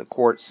way that the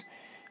courts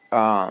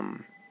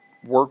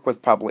work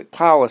with public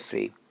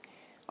policy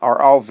are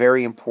all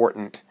very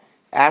important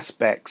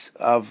aspects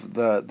of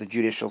the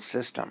judicial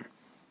system.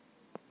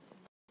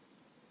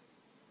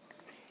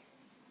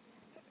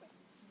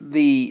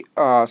 The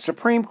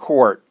Supreme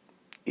Court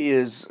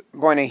is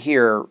going to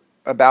hear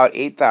about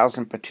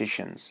 8,000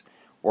 petitions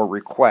or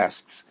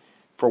requests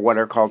for what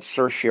are called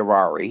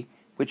certiorari,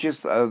 which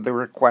is the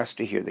request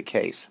to hear the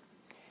case.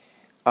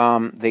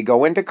 They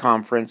go into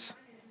conference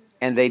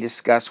and they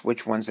discuss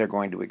which ones they're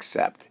going to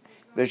accept.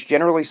 There's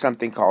generally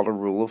something called a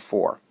rule of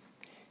 4.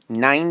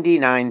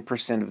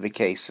 99% of the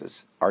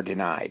cases are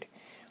denied.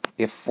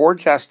 If 4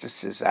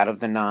 justices out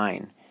of the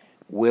 9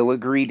 will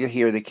agree to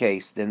hear the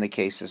case, then the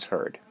case is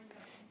heard.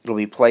 It'll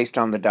be placed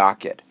on the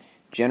docket.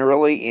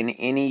 Generally, in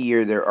any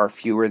year, there are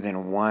fewer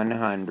than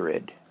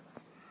 100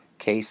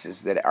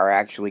 cases that are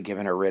actually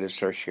given a writ of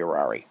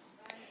certiorari.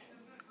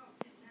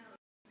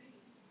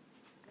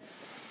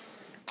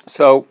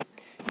 So,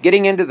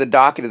 getting into the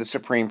docket of the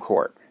Supreme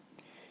Court.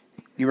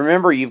 You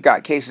remember you've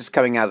got cases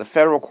coming out of the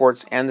federal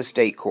courts and the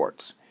state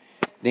courts.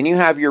 Then you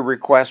have your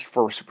request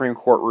for Supreme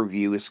Court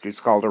review. It's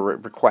called a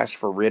request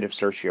for writ of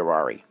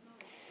certiorari.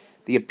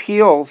 The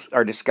appeals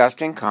are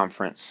discussed in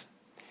conference.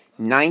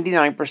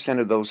 99%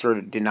 of those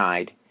are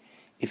denied.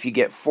 If you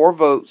get 4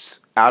 votes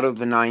out of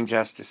the 9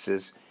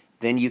 justices,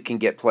 then you can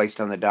get placed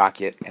on the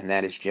docket, and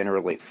that is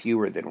generally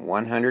fewer than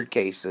 100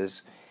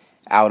 cases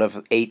out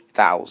of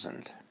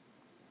 8,000.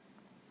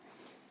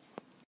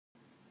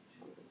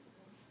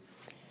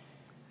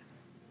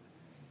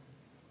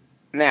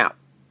 Now,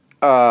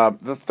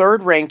 the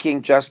third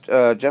ranking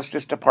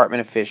Justice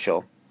Department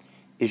official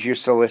is your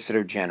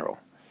Solicitor General,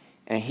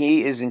 and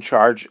he is in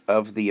charge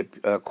of the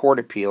court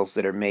appeals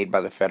that are made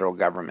by the federal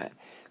government.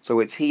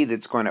 So it's he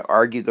that's going to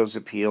argue those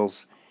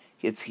appeals.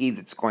 It's he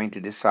that's going to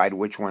decide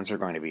which ones are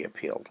going to be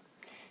appealed.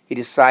 He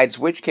decides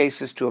which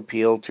cases to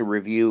appeal, to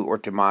review, or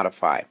to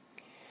modify.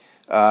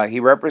 He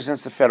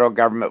represents the federal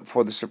government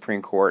before the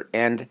Supreme Court,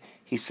 and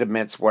he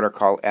submits what are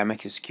called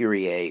amicus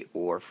curiae,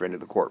 or friend of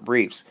the court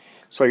briefs.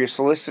 So your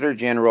Solicitor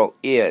General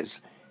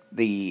is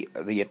the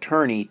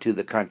attorney to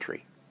the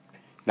country,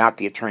 not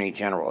the Attorney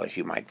General, as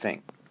you might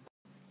think.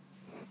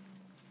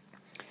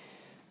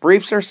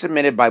 Briefs are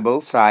submitted by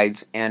both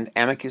sides, and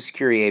amicus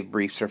curiae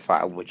briefs are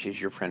filed, which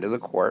is your friend of the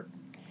court.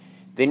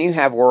 Then you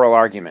have oral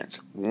arguments.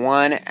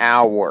 1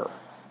 hour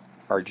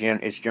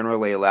is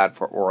generally allowed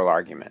for oral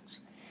arguments.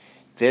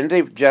 Then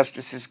the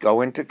justices go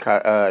into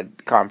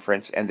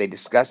conference, and they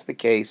discuss the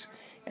case,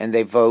 and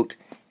they vote,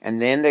 and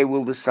then they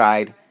will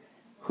decide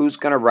who's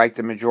going to write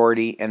the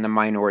majority and the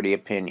minority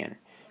opinion.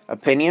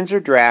 Opinions are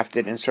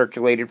drafted and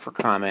circulated for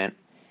comment,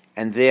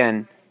 and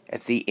then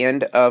at the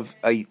end of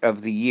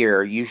the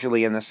year,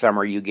 usually in the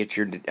summer, you get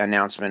your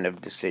announcement of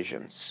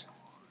decisions.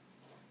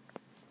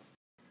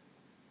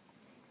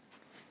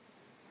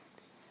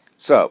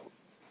 So,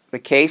 The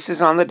case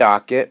is on the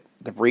docket.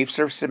 The briefs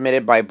are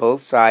submitted by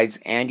both sides,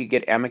 and you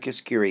get amicus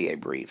curiae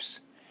briefs.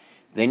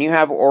 Then you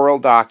have oral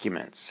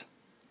documents,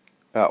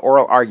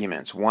 oral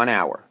arguments, 1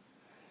 hour.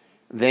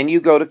 Then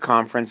you go to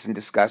conference and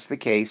discuss the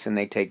case, and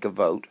they take a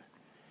vote.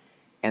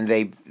 And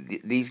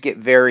these get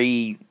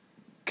very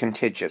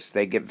contentious.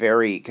 They get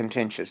very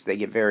contentious. They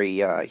get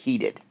very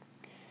heated.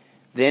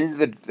 Then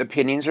the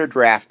opinions are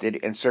drafted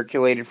and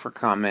circulated for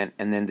comment,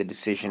 and then the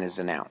decision is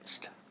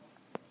announced.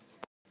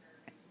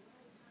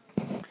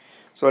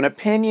 So an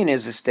opinion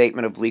is a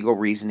statement of legal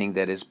reasoning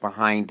that is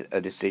behind a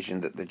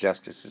decision that the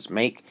justices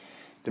make.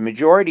 The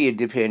majority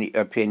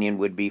opinion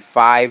would be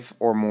 5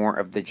 or more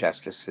of the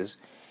justices.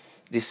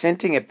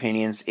 Dissenting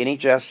opinions, any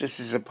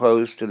justices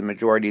opposed to the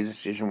majority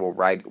decision will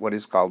write what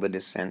is called a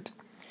dissent.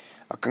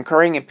 A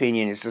concurring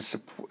opinion is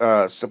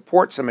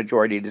supports a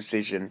majority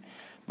decision,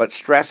 but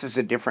stresses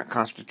a different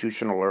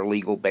constitutional or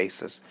legal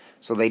basis.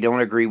 So they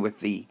don't agree with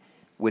the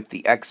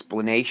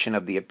explanation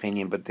of the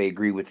opinion, but they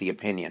agree with the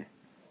opinion.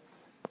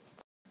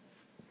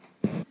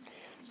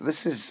 So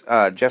this is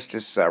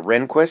Justice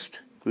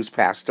Rehnquist, who's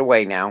passed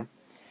away now.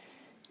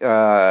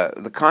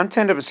 The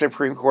content of a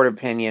Supreme Court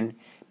opinion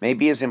may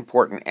be as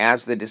important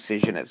as the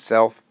decision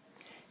itself,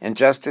 and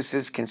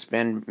justices can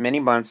spend many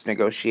months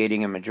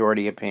negotiating a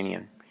majority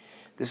opinion.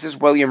 This is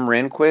William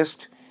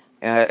Rehnquist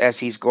as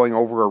he's going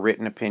over a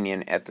written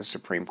opinion at the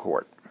Supreme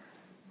Court.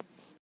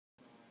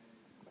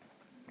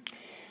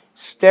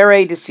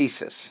 Stare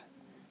decisis,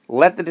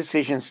 let the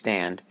decision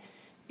stand,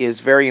 is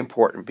very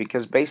important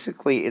because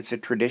basically it's a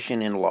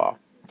tradition in law.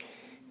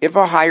 If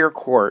a higher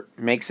court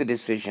makes a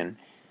decision,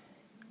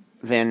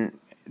 then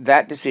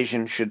that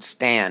decision should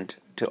stand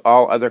to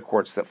all other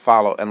courts that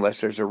follow unless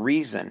there's a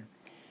reason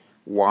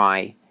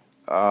why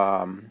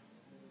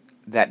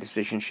that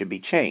decision should be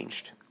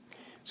changed.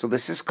 So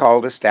this is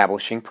called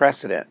establishing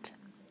precedent.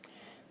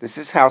 This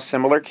is how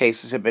similar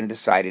cases have been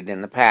decided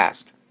in the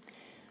past.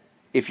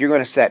 If you're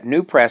going to set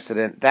new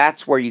precedent,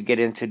 that's where you get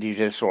into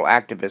judicial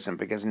activism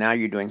because now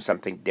you're doing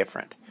something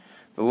different.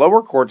 The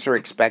lower courts are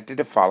expected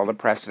to follow the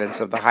precedents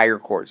of the higher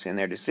courts in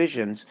their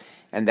decisions,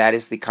 and that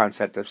is the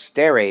concept of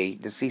stare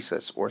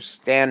decisis, or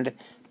stand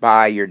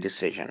by your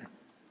decision.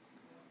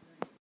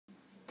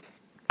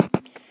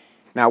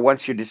 Now,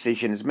 once your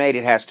decision is made,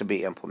 it has to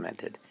be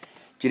implemented.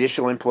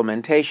 Judicial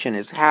implementation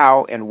is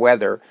how and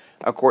whether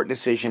a court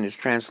decision is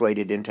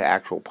translated into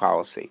actual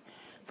policy.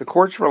 The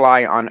courts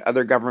rely on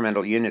other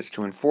governmental units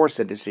to enforce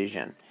a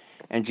decision,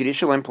 and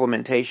judicial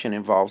implementation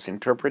involves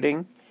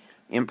interpreting,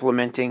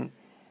 implementing,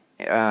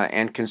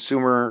 and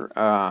consumer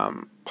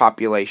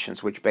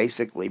populations, which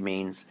basically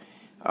means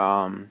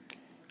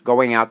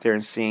going out there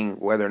and seeing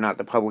whether or not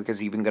the public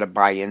is even going to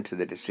buy into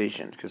the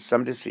decision. Because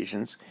some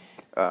decisions,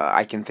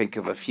 I can think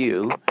of a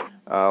few,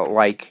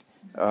 like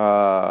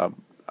the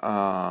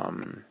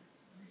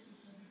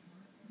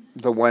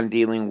one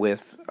dealing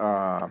with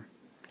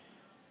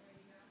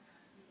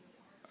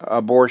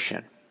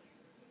abortion.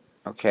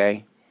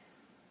 Okay?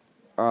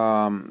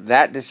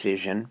 That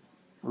decision,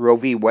 Roe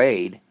v.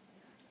 Wade,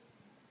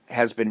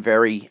 has been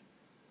very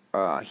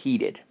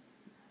heated.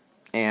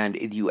 And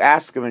if you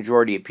ask a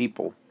majority of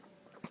people,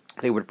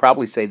 they would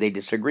probably say they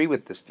disagree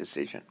with this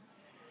decision.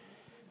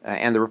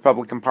 And the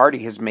Republican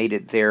Party has made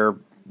it their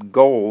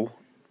goal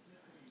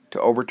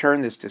to overturn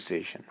this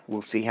decision.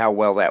 We'll see how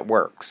well that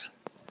works.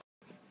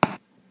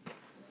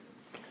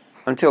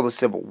 Until the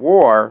Civil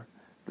War,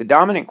 the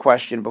dominant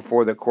question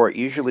before the court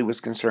usually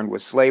was concerned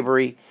with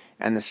slavery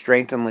and the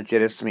strength and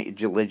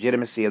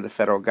legitimacy of the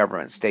federal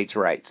government, states'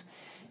 rights.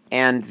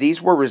 And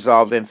these were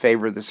resolved in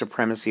favor of the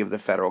supremacy of the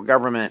federal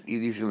government,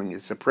 usually the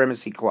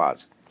Supremacy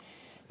Clause.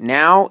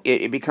 Now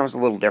it becomes a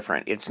little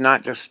different. It's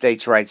not just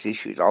states' rights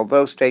issues,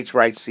 although states'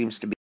 rights seems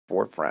to be at the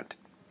forefront.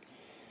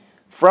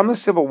 From the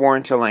Civil War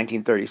until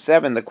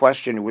 1937, the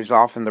question was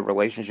often the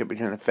relationship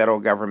between the federal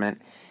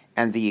government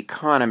and the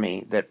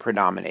economy that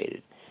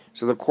predominated.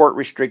 So the court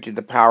restricted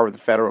the power of the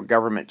federal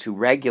government to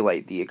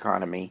regulate the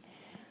economy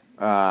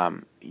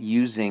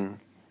using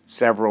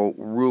several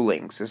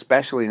rulings,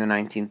 especially in the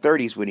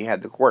 1930s when you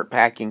had the court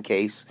packing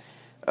case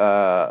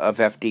of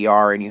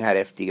FDR and you had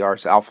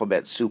FDR's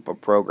alphabet soup of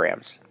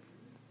programs.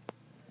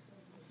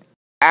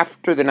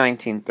 After the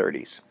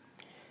 1930s,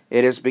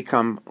 it has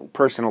become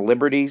personal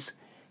liberties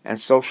and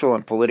social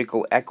and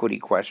political equity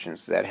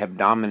questions that have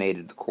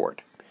dominated the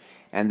court.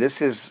 And this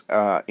has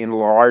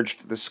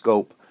enlarged the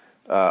scope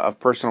of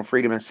personal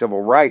freedom and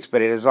civil rights,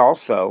 but it has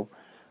also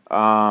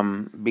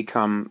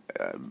become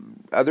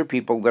other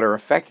people that are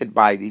affected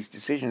by these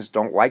decisions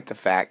don't like the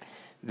fact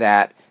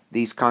that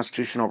these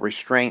constitutional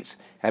restraints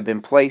have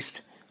been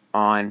placed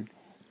on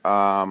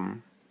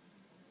the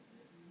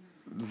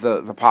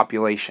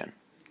population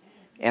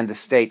and the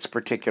states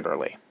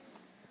particularly.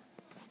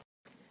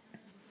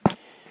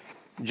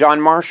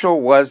 John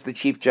Marshall was the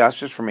Chief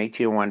Justice from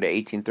 1801 to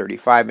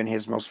 1835, and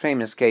his most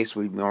famous case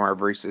would be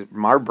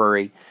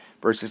Marbury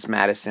versus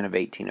Madison of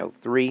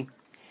 1803.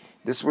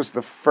 This was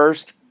the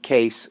first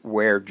case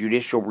where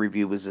judicial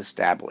review was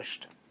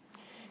established.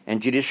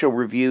 And judicial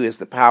review is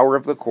the power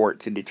of the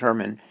court to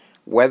determine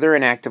whether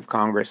an act of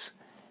Congress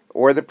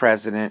or the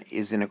president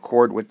is in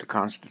accord with the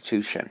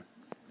Constitution.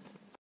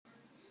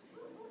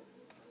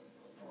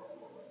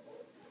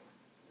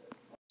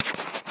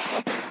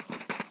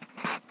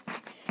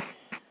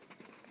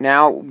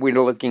 Now we're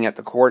looking at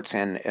the courts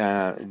and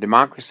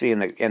democracy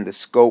and the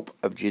scope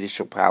of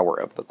judicial power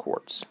of the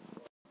courts.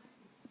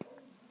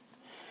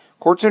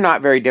 Courts are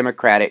not very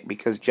democratic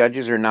because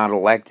judges are not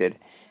elected,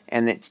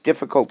 and it's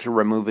difficult to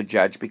remove a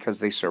judge because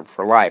they serve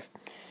for life.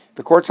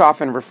 The courts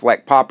often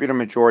reflect popular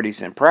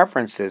majorities and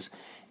preferences,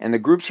 and the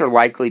groups are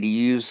likely to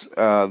use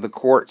the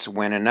courts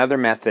when another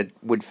method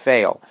would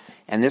fail,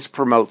 and this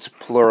promotes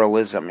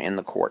pluralism in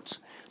the courts.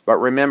 But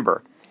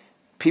remember,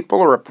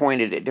 people are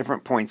appointed at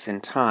different points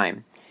in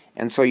time,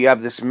 and so you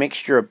have this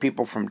mixture of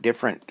people from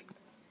different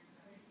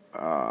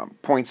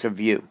points of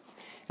view.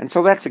 And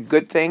so that's a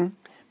good thing,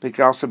 but it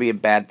could also be a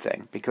bad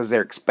thing because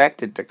they're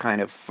expected to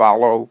kind of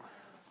follow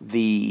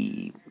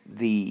the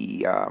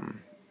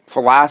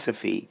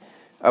philosophy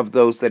of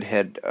those that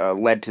had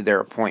led to their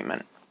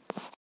appointment.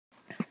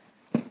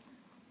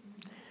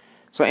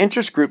 So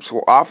interest groups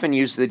will often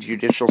use the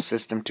judicial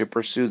system to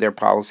pursue their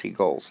policy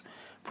goals.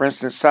 For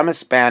instance, some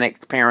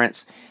Hispanic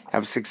parents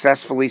have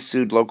successfully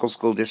sued local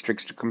school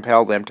districts to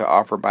compel them to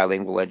offer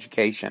bilingual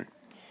education,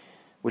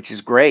 which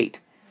is great.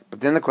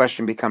 But then the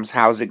question becomes,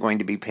 how is it going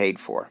to be paid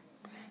for?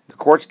 The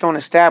courts don't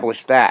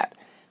establish that.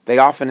 They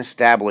often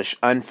establish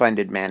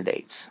unfunded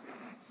mandates.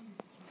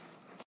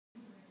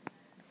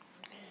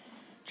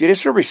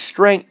 Judicial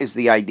restraint is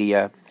the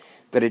idea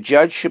that a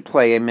judge should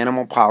play a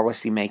minimal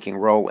policy-making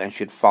role and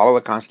should follow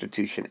the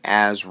Constitution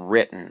as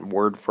written,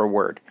 word for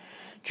word.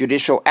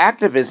 Judicial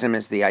activism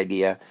is the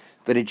idea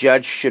that a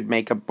judge should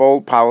make a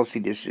bold policy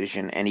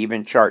decision and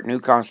even chart new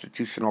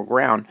constitutional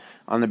ground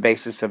on the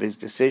basis of his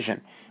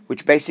decision,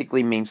 which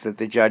basically means that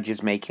the judge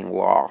is making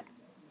law.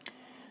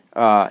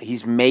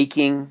 He's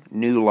making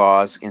new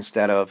laws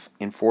instead of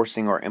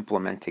enforcing or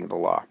implementing the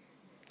law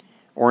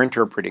or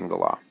interpreting the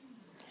law.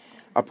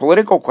 A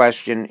political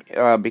question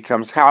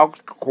becomes how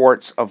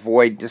courts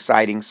avoid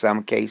deciding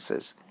some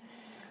cases.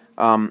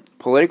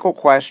 Political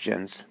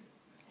questions,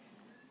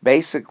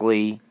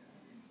 basically,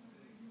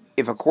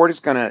 if a court is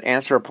going to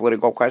answer a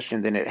political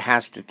question, then it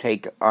has to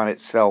take on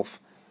itself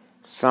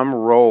some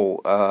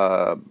role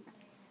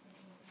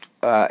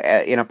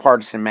in a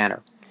partisan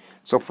manner.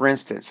 So, for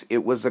instance,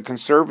 it was the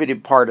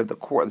conservative part of the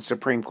court, the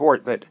Supreme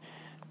Court, that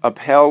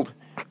upheld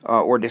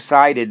or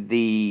decided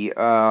the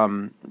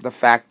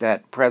fact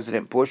that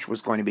President Bush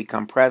was going to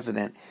become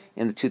president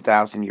in the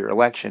 2000 year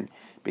election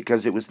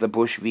because it was the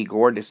Bush v.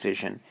 Gore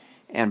decision.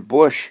 And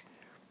Bush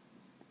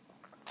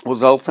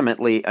was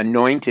ultimately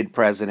anointed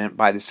president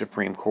by the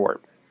Supreme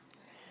Court.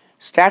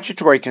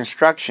 Statutory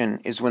construction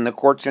is when the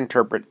courts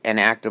interpret an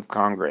act of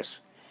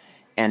Congress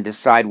and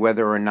decide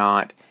whether or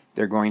not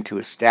they're going to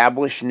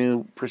establish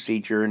new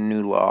procedure,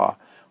 new law,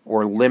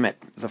 or limit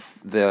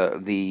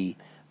the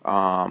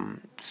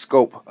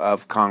scope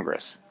of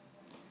Congress.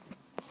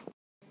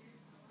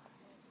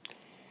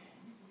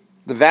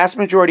 The vast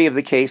majority of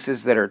the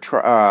cases that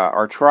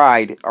are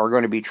tried are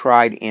going to be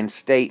tried in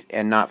state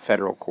and not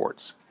federal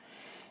courts.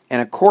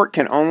 And a court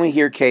can only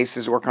hear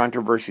cases or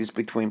controversies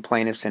between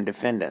plaintiffs and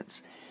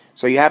defendants.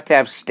 So you have to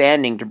have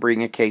standing to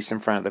bring a case in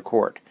front of the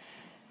court.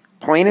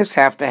 Plaintiffs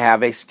have to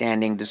have a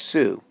standing to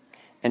sue,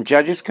 and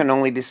judges can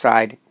only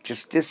decide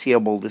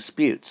justiciable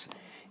disputes.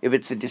 If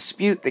it's a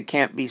dispute that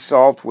can't be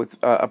solved with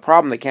a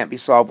problem that can't be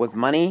solved with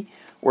money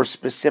or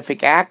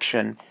specific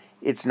action,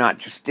 it's not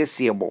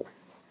justiciable.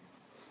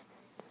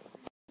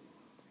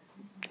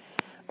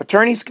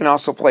 Attorneys can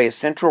also play a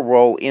central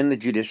role in the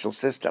judicial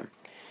system.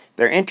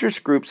 Their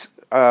interest groups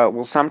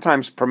will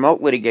sometimes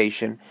promote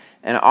litigation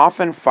and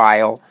often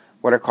file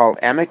what are called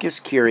amicus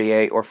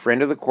curiae or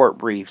friend of the court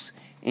briefs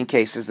in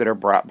cases that are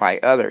brought by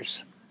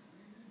others.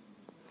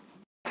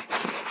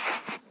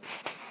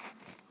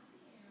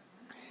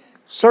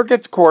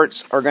 Circuit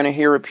courts are going to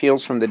hear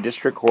appeals from the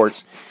district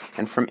courts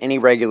and from any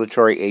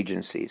regulatory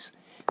agencies.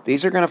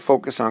 These are going to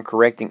focus on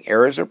correcting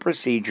errors of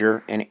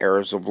procedure and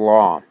errors of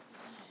law.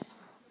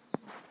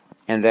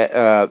 And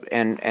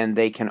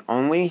they can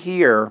only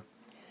hear,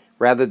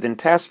 rather than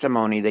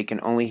testimony, they can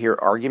only hear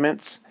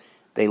arguments.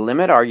 They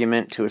limit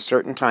argument to a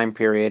certain time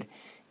period,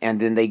 and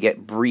then they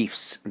get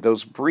briefs.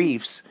 Those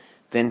briefs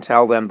then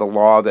tell them the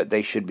law that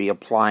they should be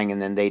applying,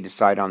 and then they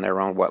decide on their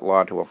own what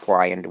law to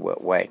apply and in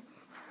what way.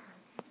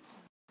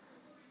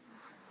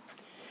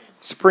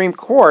 Supreme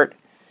Court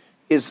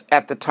is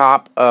at the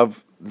top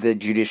of the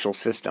judicial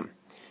system.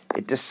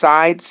 It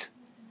decides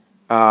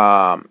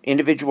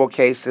individual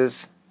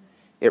cases.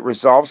 It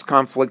resolves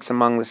conflicts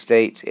among the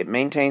states. It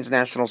maintains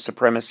national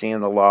supremacy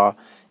in the law,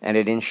 and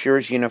it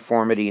ensures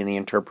uniformity in the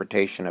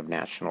interpretation of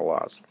national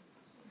laws.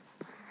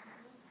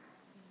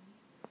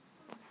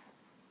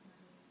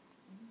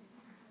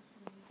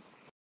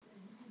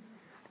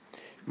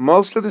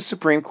 Most of the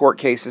Supreme Court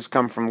cases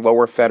come from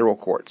lower federal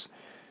courts,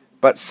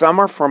 but some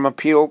are from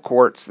appeal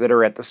courts that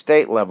are at the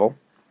state level.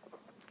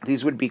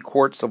 These would be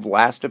courts of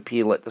last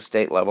appeal at the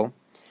state level,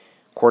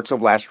 courts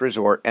of last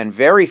resort, and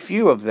very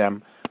few of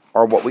them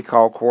are what we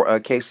call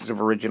cases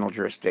of original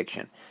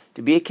jurisdiction.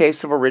 To be a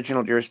case of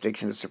original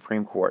jurisdiction of the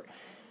Supreme Court,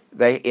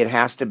 it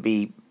has to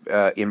be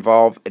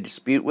involve a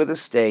dispute with a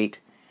state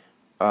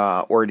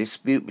or a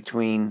dispute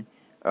between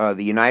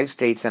the United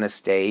States and a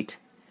state,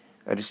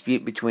 a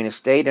dispute between a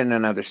state and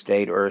another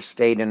state, or a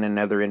state and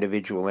another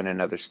individual in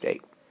another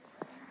state.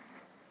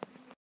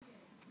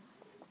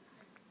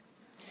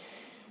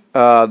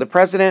 The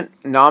President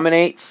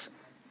nominates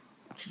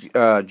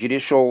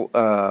judicial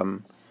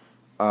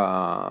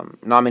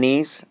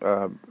nominees,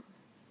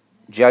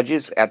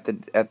 judges at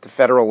the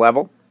federal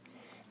level,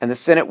 and the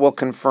Senate will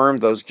confirm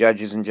those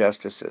judges and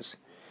justices.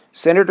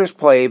 Senators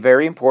play a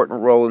very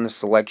important role in the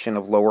selection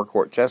of lower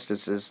court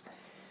justices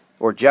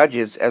or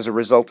judges as a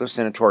result of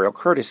senatorial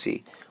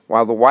courtesy,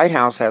 while the White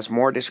House has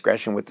more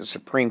discretion with the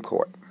Supreme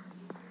Court.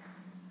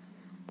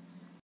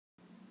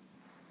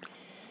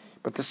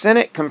 But the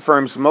Senate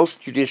confirms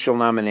most judicial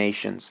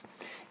nominations,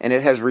 and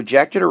it has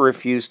rejected or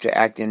refused to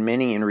act in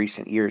many in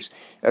recent years,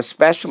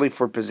 especially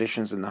for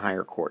positions in the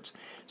higher courts.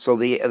 So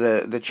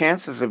the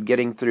chances of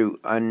getting through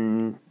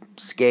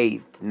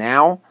unscathed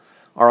now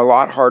are a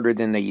lot harder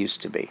than they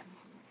used to be.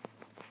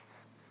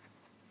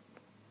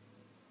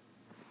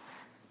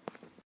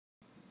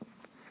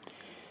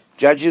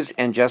 Judges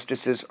and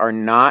justices are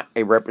not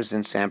a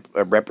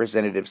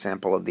representative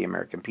sample of the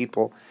American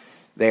people.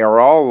 They are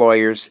all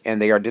lawyers,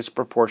 and they are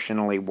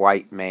disproportionately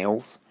white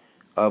males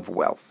of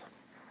wealth.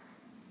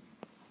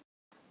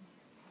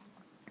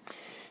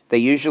 They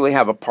usually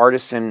have a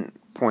partisan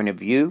point of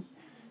view,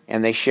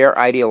 and they share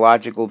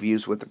ideological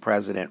views with the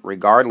president,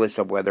 regardless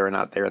of whether or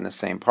not they're in the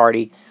same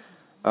party,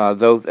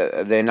 though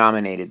they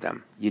nominated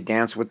them. You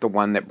dance with the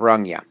one that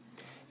brung you.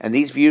 And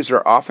these views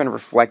are often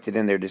reflected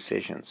in their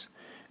decisions.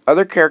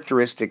 Other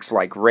characteristics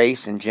like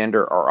race and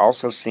gender are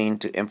also seen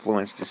to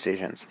influence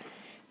decisions,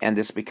 and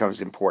this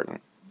becomes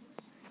important.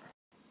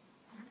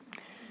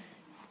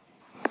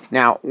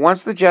 Now,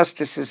 once the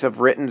justices have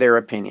written their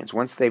opinions,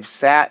 once they've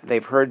sat,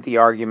 they've heard the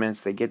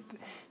arguments,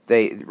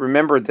 they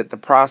remember that the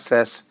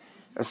process,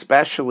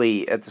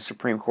 especially at the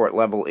Supreme Court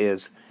level,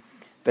 is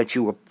that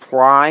you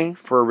apply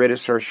for a writ of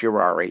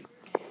certiorari,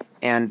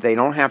 and they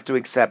don't have to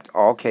accept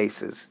all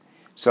cases.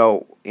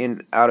 So,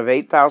 out of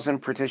 8,000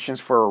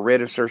 petitions for a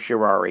writ of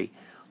certiorari,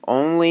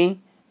 only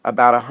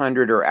about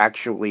 100 are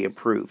actually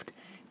approved.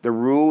 The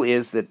rule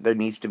is that there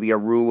needs to be a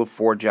rule of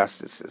 4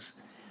 justices.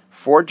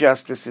 4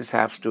 justices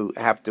have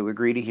to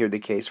agree to hear the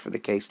case for the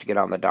case to get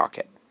on the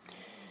docket.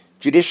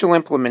 Judicial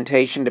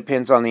implementation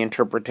depends on the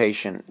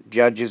interpretation,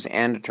 judges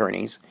and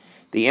attorneys,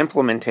 the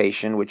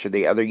implementation, which are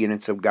the other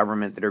units of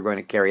government that are going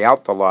to carry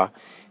out the law,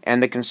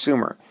 and the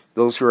consumer,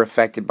 those who are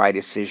affected by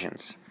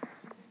decisions.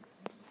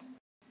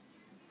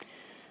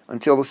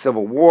 Until the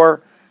Civil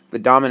War, the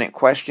dominant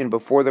question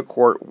before the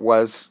court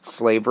was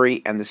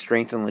slavery and the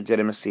strength and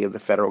legitimacy of the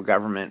federal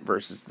government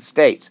versus the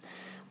states,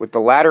 with the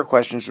latter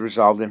questions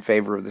resolved in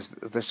favor of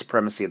the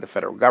supremacy of the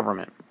federal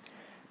government.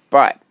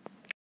 But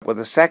with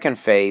a second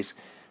phase,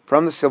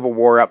 from the Civil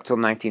War up till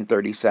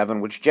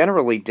 1937, which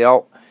generally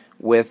dealt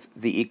with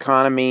the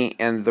economy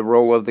and the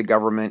role of the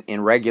government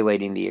in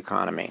regulating the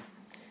economy.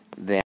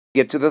 Then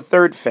we get to the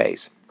third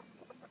phase.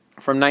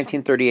 From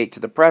 1938 to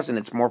the present,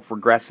 it's more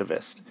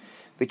progressivist.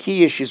 The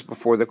key issues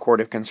before the court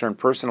have concerned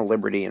personal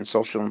liberty and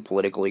social and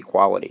political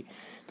equality.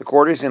 The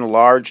court has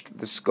enlarged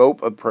the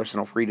scope of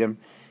personal freedom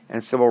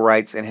and civil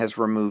rights and has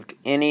removed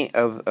many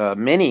of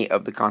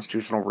the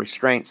constitutional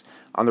restraints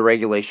on the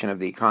regulation of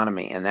the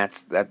economy, and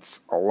that's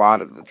a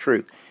lot of the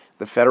truth.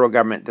 The federal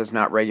government does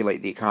not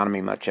regulate the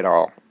economy much at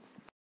all.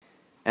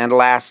 And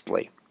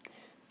lastly,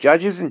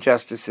 judges and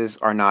justices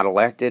are not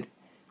elected,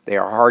 they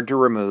are hard to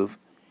remove,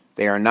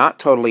 they are not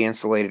totally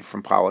insulated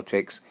from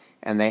politics,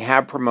 and they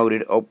have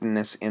promoted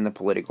openness in the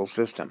political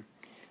system.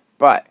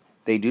 But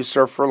they do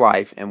serve for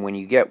life, and when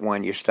you get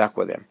one, you're stuck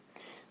with him.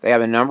 They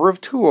have a number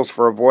of tools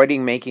for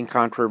avoiding making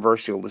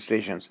controversial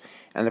decisions,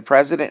 and the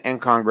President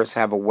and Congress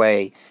have a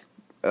way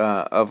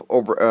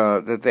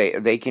that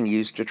they can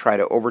use to try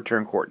to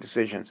overturn court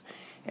decisions.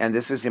 And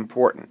this is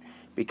important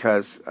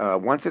because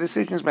once a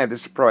decision is made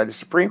by the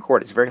Supreme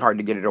Court, it's very hard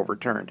to get it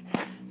overturned.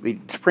 The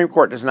Supreme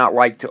Court does not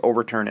like to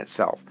overturn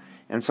itself.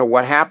 And so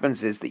what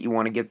happens is that you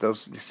want to get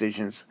those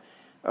decisions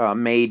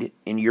made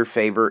in your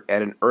favor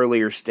at an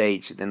earlier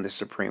stage than the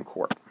Supreme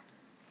Court.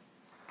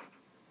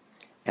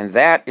 And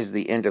that is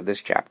the end of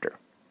this chapter.